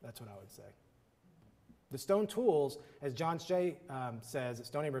 That's what I would say. The stone tools, as John Shea says at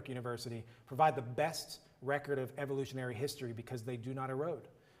Stony Brook University, provide the best record of evolutionary history because they do not erode.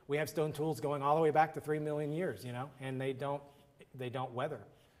 We have stone tools going all the way back to 3 million years, and they don't weather.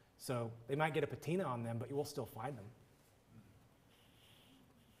 So they might get a patina on them, but you will still find them.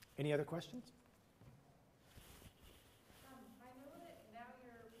 Any other questions? I know that now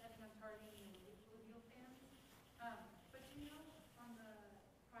you're planning on targeting the alluvial fans, but do you know on the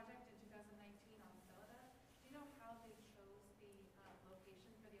project in 2019 on Stolida, do you know how they chose the location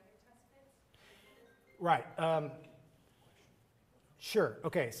for the other test pits? Right. Sure.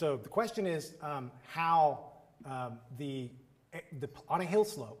 Okay. So the question is how on a hill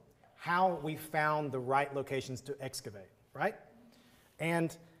slope, how we found the right locations to excavate, right?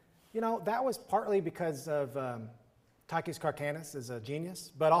 And that was partly because of Takis Karkanis is a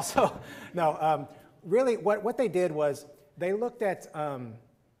genius, but also, really what they did was they looked at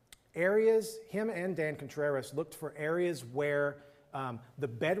areas, him and Dan Contreras looked for areas where the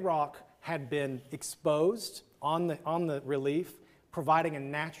bedrock had been exposed on the relief, providing a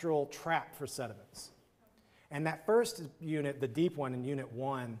natural trap for sediments. And that first unit, the deep one in Unit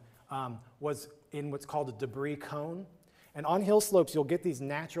 1, was in what's called a debris cone. And on hill slopes, you'll get these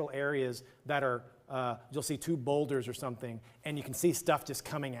natural areas that are, you'll see two boulders or something, and you can see stuff just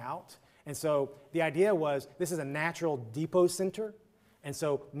coming out. And so the idea was this is a natural depot center, and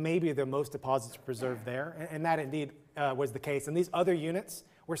so maybe the most deposits are preserved there. And that indeed was the case. And these other units,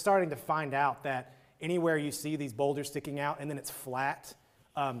 we're starting to find out that anywhere you see these boulders sticking out and then it's flat,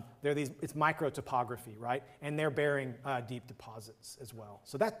 it's microtopography, right? And they're bearing deep deposits as well.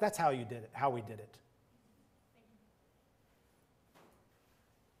 So that's how you did it, how we did it.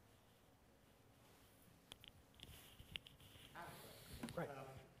 Right.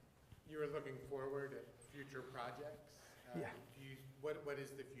 You were looking forward at future projects. Yeah. What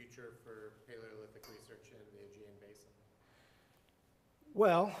is the future for Paleolithic research in the Aegean Basin?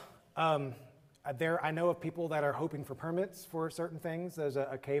 Well, I know of people that are hoping for permits for certain things. There's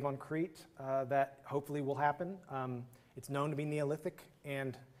a cave on Crete that hopefully will happen. It's known to be Neolithic,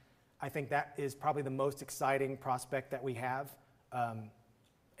 and I think that is probably the most exciting prospect that we have.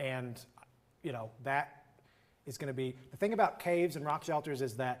 And that is going to be, the thing about caves and rock shelters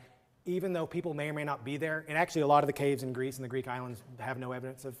is that even though people may or may not be there, and actually a lot of the caves in Greece and the Greek islands have no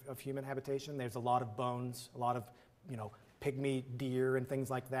evidence of human habitation. There's a lot of bones, a lot of pygmy deer and things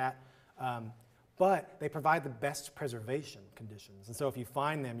like that. But they provide the best preservation conditions. And so if you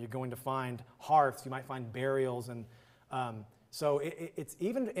find them, you're going to find hearths, you might find burials. And so it's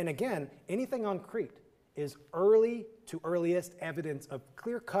even, and again, anything on Crete is early to earliest evidence of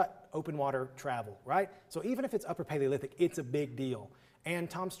clear-cut open water travel, right? So even if it's Upper Paleolithic, it's a big deal. And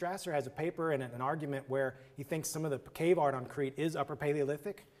Tom Strasser has a paper and an argument where he thinks some of the cave art on Crete is Upper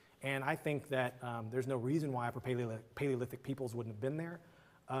Paleolithic. And I think that there's no reason why Upper Paleolithic peoples wouldn't have been there.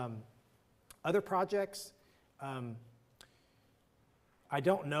 Other projects, I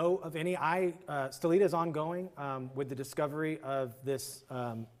don't know of any. Stolida is ongoing with the discovery of this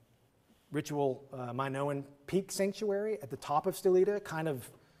ritual Minoan peak sanctuary at the top of Stolida. Kind of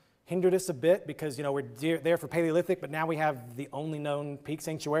hindered us a bit because we're there for Paleolithic, but now we have the only known peak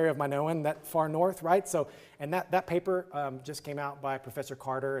sanctuary of Minoan that far north, right? So, and that paper just came out by Professor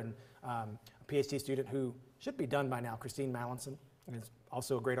Carter and a PhD student who should be done by now, Christine Mallinson, and is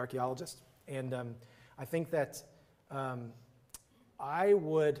also a great archaeologist. And I think that I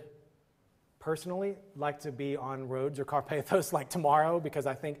would personally like to be on Rhodes or Carpathos like tomorrow, because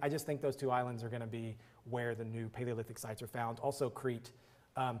I just think those two islands are going to be where the new Paleolithic sites are found. Also Crete,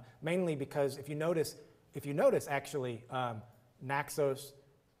 mainly because if you notice actually, Naxos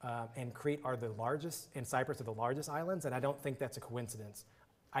and Crete are the largest, and Cyprus are the largest islands, and I don't think that's a coincidence.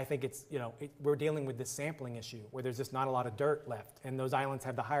 I think it's, we're dealing with this sampling issue where there's just not a lot of dirt left, and those islands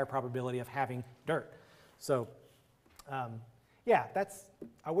have the higher probability of having dirt. So, yeah,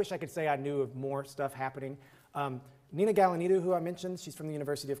 I wish I could say I knew of more stuff happening. Nina Galanidou, who I mentioned, she's from the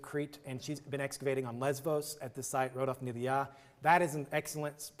University of Crete, and she's been excavating on Lesbos at the site Rhodos Nidia. That is an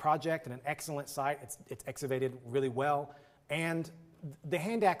excellent project and an excellent site. It's excavated really well. And the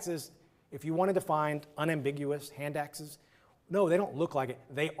hand axes, if you wanted to find unambiguous hand axes, no, they don't look like it.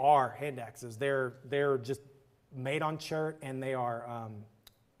 They are hand axes. They're just made on chert, and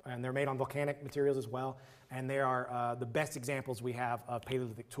they're made on volcanic materials as well. And they are the best examples we have of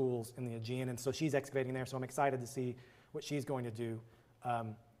Paleolithic tools in the Aegean. And so she's excavating there, so I'm excited to see what she's going to do.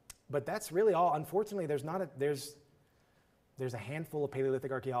 But that's really all. Unfortunately, there's a handful of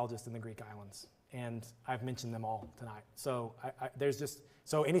Paleolithic archaeologists in the Greek islands, and I've mentioned them all tonight. So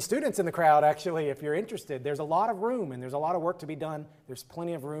so any students in the crowd, actually, if you're interested, there's a lot of room, and there's a lot of work to be done. There's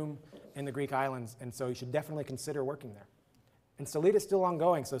plenty of room in the Greek islands, and so you should definitely consider working there. And Solid is still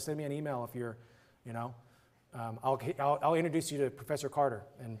ongoing, so send me an email if you're, I'll introduce you to Professor Carter,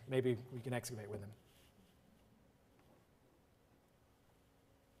 and maybe we can excavate with him.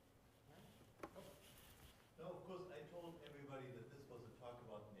 No, of course, I told everybody that this was a talk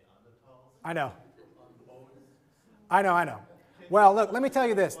about Neanderthals. I know. On boats. I know. Well, look, let me tell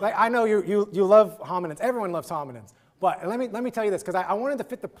you this. I know you love hominins. Everyone loves hominins. But let me tell you this, because I wanted to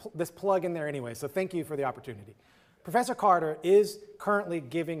fit this plug in there anyway, so thank you for the opportunity. Professor Carter is currently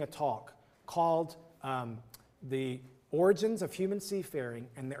giving a talk called The Origins of Human Seafaring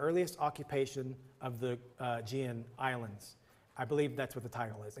and the Earliest Occupation of the Aegean Islands. I believe that's what the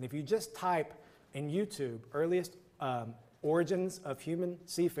title is. And if you just type in YouTube, earliest origins of human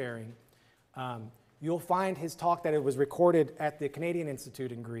seafaring, you'll find his talk that it was recorded at the Canadian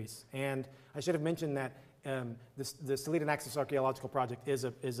Institute in Greece. And I should have mentioned that the Salida Naxos Archaeological Project is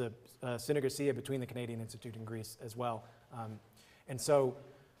a synergia between the Canadian Institute and Greece as well. And so,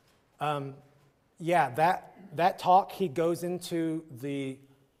 yeah, that talk, he goes into the,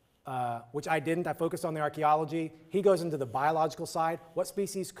 which I didn't, I focused on the archaeology. He goes into the biological side, what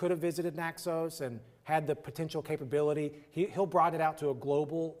species could have visited Naxos and had the potential capability. He'll broaden it out to a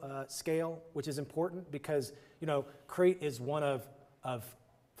global scale, which is important because, Crete is one of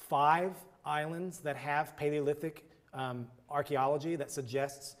 5 islands that have Paleolithic archaeology that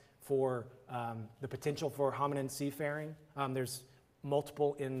suggests for the potential for hominin seafaring. There's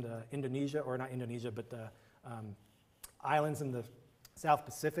multiple in Indonesia, or not Indonesia, but the islands in the South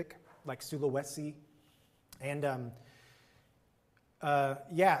Pacific, like Sulawesi. And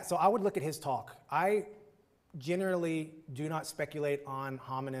yeah, so I would look at his talk. I generally do not speculate on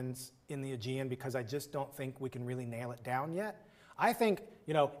hominins in the Aegean because I just don't think we can really nail it down yet. I think,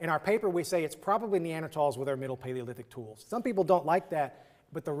 in our paper we say it's probably Neanderthals with our Middle Paleolithic tools. Some people don't like that,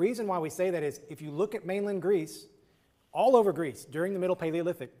 but the reason why we say that is if you look at mainland Greece, all over Greece during the Middle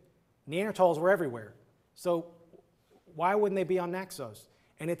Paleolithic, Neanderthals were everywhere. So why wouldn't they be on Naxos?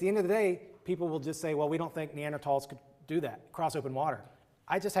 And at the end of the day, people will just say, well, we don't think Neanderthals could do that, cross open water.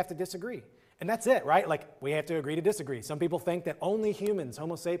 I just have to disagree. And that's it, right? Like, we have to agree to disagree. Some people think that only humans,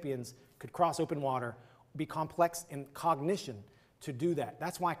 Homo sapiens, could cross open water, be complex in cognition to do that.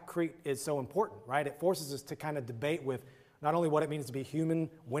 That's why Crete is so important, right? It forces us to kind of debate with not only what it means to be human,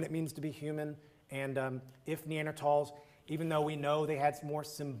 when it means to be human, and if Neanderthals, even though we know they had more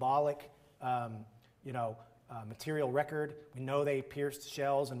symbolic, material record, we know they pierced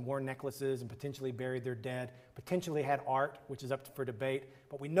shells and wore necklaces and potentially buried their dead, potentially had art, which is up for debate,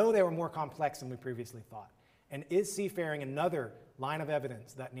 but we know they were more complex than we previously thought. And is seafaring another line of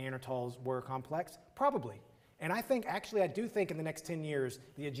evidence that Neanderthals were complex? Probably. And I do think in the next 10 years,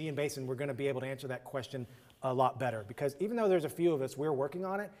 the Aegean Basin, we're going to be able to answer that question a lot better. Because even though there's a few of us, we're working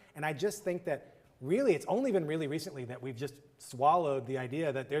on it. And I just think that really, it's only been really recently that we've just swallowed the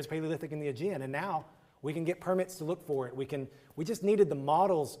idea that there's Paleolithic in the Aegean. And now we can get permits to look for it. We just needed the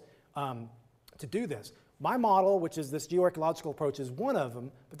models to do this. My model, which is this geoarchaeological approach, is one of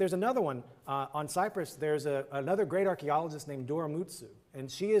them, but there's another one. On Cyprus, there's another great archaeologist named Dora Mutsu, and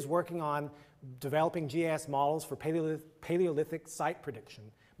she is working on developing GIS models for Paleolithic site prediction,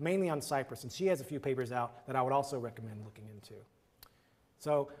 mainly on Cyprus, and she has a few papers out that I would also recommend looking into.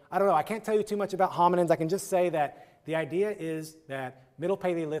 So, I don't know, I can't tell you too much about hominins. I can just say that the idea is that Middle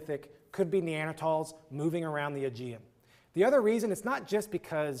Paleolithic could be Neanderthals moving around the Aegean. The other reason, it's not just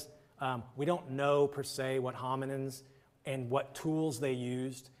because We don't know per se what hominins and what tools they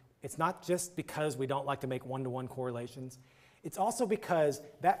used. It's not just because we don't like to make one-to-one correlations. It's also because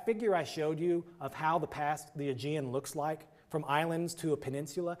that figure I showed you of how the Aegean looks like, from islands to a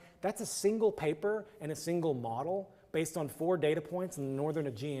peninsula, that's a single paper and a single model based on 4 data points in the northern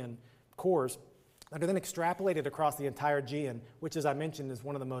Aegean cores that are then extrapolated across the entire Aegean, which, as I mentioned, is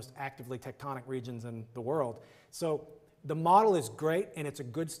one of the most actively tectonic regions in the world. So the model is great and it's a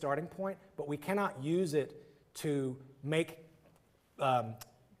good starting point, but we cannot use it to make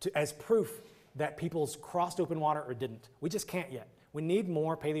as proof that people's crossed open water or didn't. We just can't yet. We need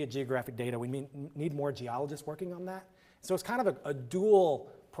more paleogeographic data. We need more geologists working on that. So it's kind of a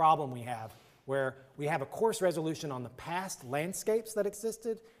dual problem we have, where we have a coarse resolution on the past landscapes that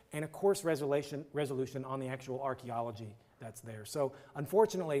existed and a coarse resolution on the actual archaeology that's there. So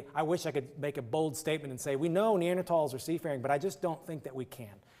unfortunately, I wish I could make a bold statement and say, we know Neanderthals are seafaring, but I just don't think that we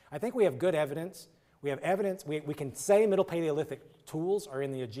can. I think we have good evidence. We have evidence. We can say Middle Paleolithic tools are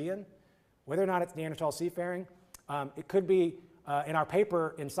in the Aegean. Whether or not it's Neanderthal seafaring, it could be, in our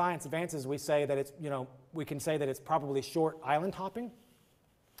paper in Science Advances, we say that it's, we can say that it's probably short island hopping.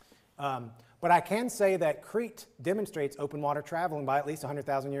 But I can say that Crete demonstrates open water traveling by at least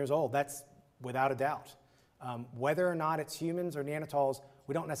 100,000 years old. That's without a doubt. Whether or not it's humans or Neanderthals,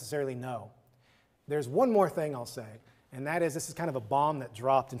 we don't necessarily know. There's one more thing I'll say, and that is this is kind of a bomb that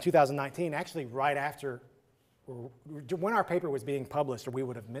dropped in 2019, actually right after, when our paper was being published, or we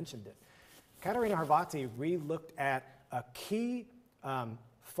would have mentioned it. Katerina Harvati re-looked at a key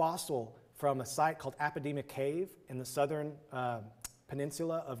fossil from a site called Apodema Cave in the southern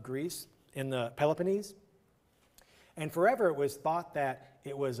peninsula of Greece in the Peloponnese. And forever it was thought that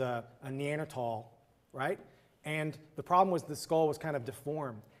it was a Neanderthal, right? And the problem was the skull was kind of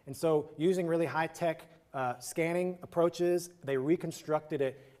deformed. And so using really high-tech scanning approaches, they reconstructed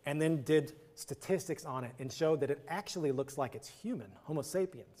it and then did statistics on it and showed that it actually looks like it's human, Homo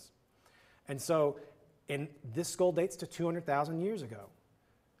sapiens. And so this skull dates to 200,000 years ago.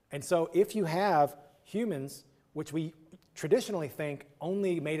 And so if you have humans, which we traditionally think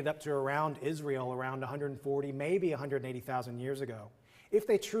only made it up to around Israel around 140, maybe 180,000 years ago, if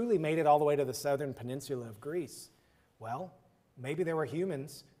they truly made it all the way to the southern peninsula of Greece, well, maybe there were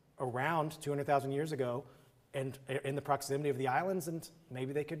humans around 200,000 years ago and in the proximity of the islands, and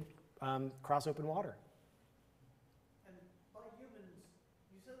maybe they could cross open water. And by humans,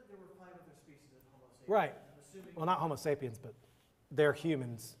 you said that there were 5 other species of Homo sapiens. Right. I'm assuming Well, not Homo sapiens, but they're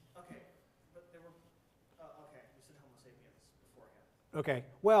humans. Okay, but there were, okay, you said Homo sapiens beforehand. Okay,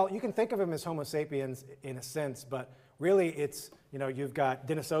 well, you can think of them as Homo sapiens in a sense, but really it's, you've got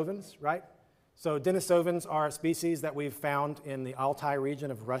Denisovans, right? So Denisovans are a species that we've found in the Altai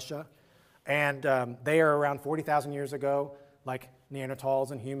region of Russia, and they are around 40,000 years ago, like Neanderthals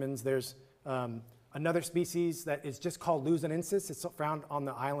and humans. There's another species that is just called Luzonensis. It's found on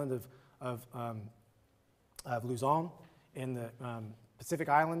the island of Luzon in the Pacific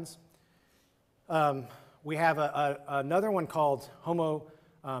Islands. We have another one called Homo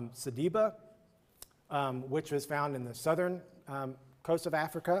sediba, which was found in the southern coast of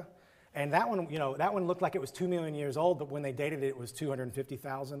Africa. And that one, that one looked like it was 2 million years old, but when they dated it, it was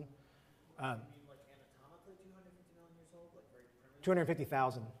 250,000. You mean like anatomically 250 million years old, like very primitive?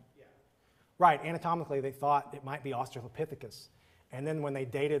 250,000. Yeah. Right, anatomically they thought it might be Australopithecus. And then when they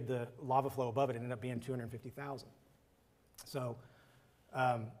dated the lava flow above it, it ended up being 250,000. So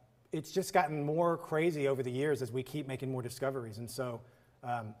it's just gotten more crazy over the years as we keep making more discoveries. And so,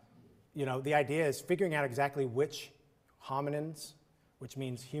 the idea is figuring out exactly which hominins, which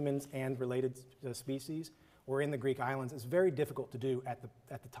means humans and related species, were in the Greek islands. Is very difficult to do at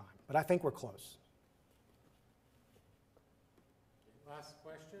the time. But I think we're close. Last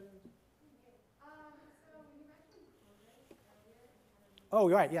question? So you mentioned COVID earlier and Oh,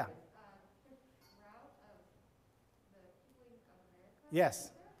 right, yeah. the route of the peopling of America. Yes.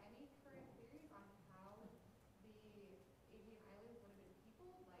 Is there any current theories on how the Aegean Islands would have been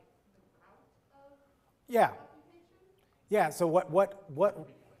peopled, like the route of Yeah. occupation? Yeah, so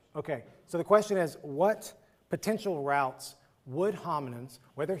okay, so the question is, what potential routes would hominins,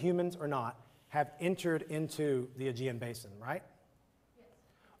 whether humans or not, have entered into the Aegean basin, right? Yes.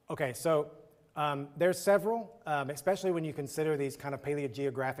 Okay, so there's several, especially when you consider these kind of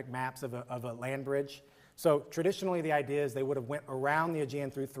paleogeographic maps of a land bridge. So traditionally the idea is they would have went around the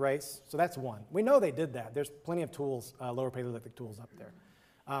Aegean through Thrace, so that's one. We know they did that. There's plenty of tools, lower Paleolithic tools up there.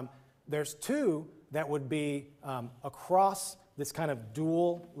 There's 2 that would be across this kind of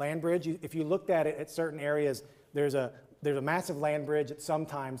dual land bridge. If you looked at it at certain areas, there's a massive land bridge at some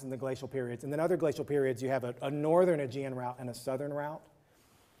times in the glacial periods, and then other glacial periods you have a northern Aegean route and a southern route.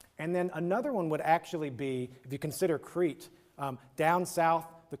 And then another one would actually be, if you consider Crete, down south,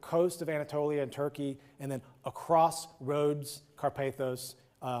 the coast of Anatolia and Turkey, and then across Rhodes, Carpathos,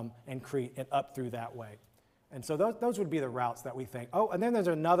 and Crete, and up through that way. And so those would be the routes that we think. Oh, and then there's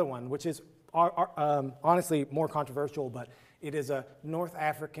another one, which is honestly more controversial, but it is a North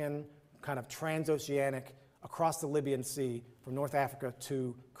African kind of transoceanic across the Libyan Sea from North Africa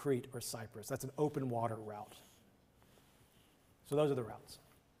to Crete or Cyprus. That's an open water route. So those are the routes.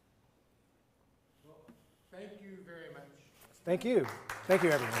 Well, thank you very much. Thank you. Thank you,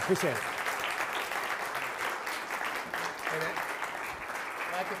 everyone. Appreciate it. And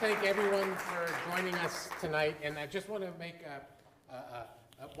I'd like to thank everyone for joining us tonight. And I just want to make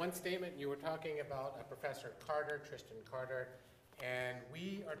one statement. You were talking about Professor Carter, Tristan Carter, and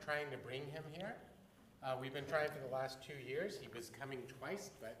we are trying to bring him here. We've been trying for the last 2 years. He was coming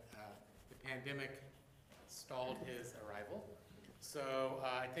twice, but the pandemic stalled his arrival. So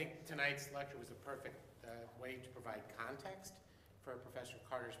I think tonight's lecture was a perfect way to provide context for Professor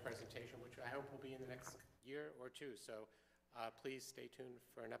Carter's presentation, which I hope will be in the next year or two. So please stay tuned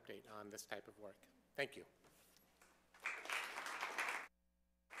for an update on this type of work. Thank you.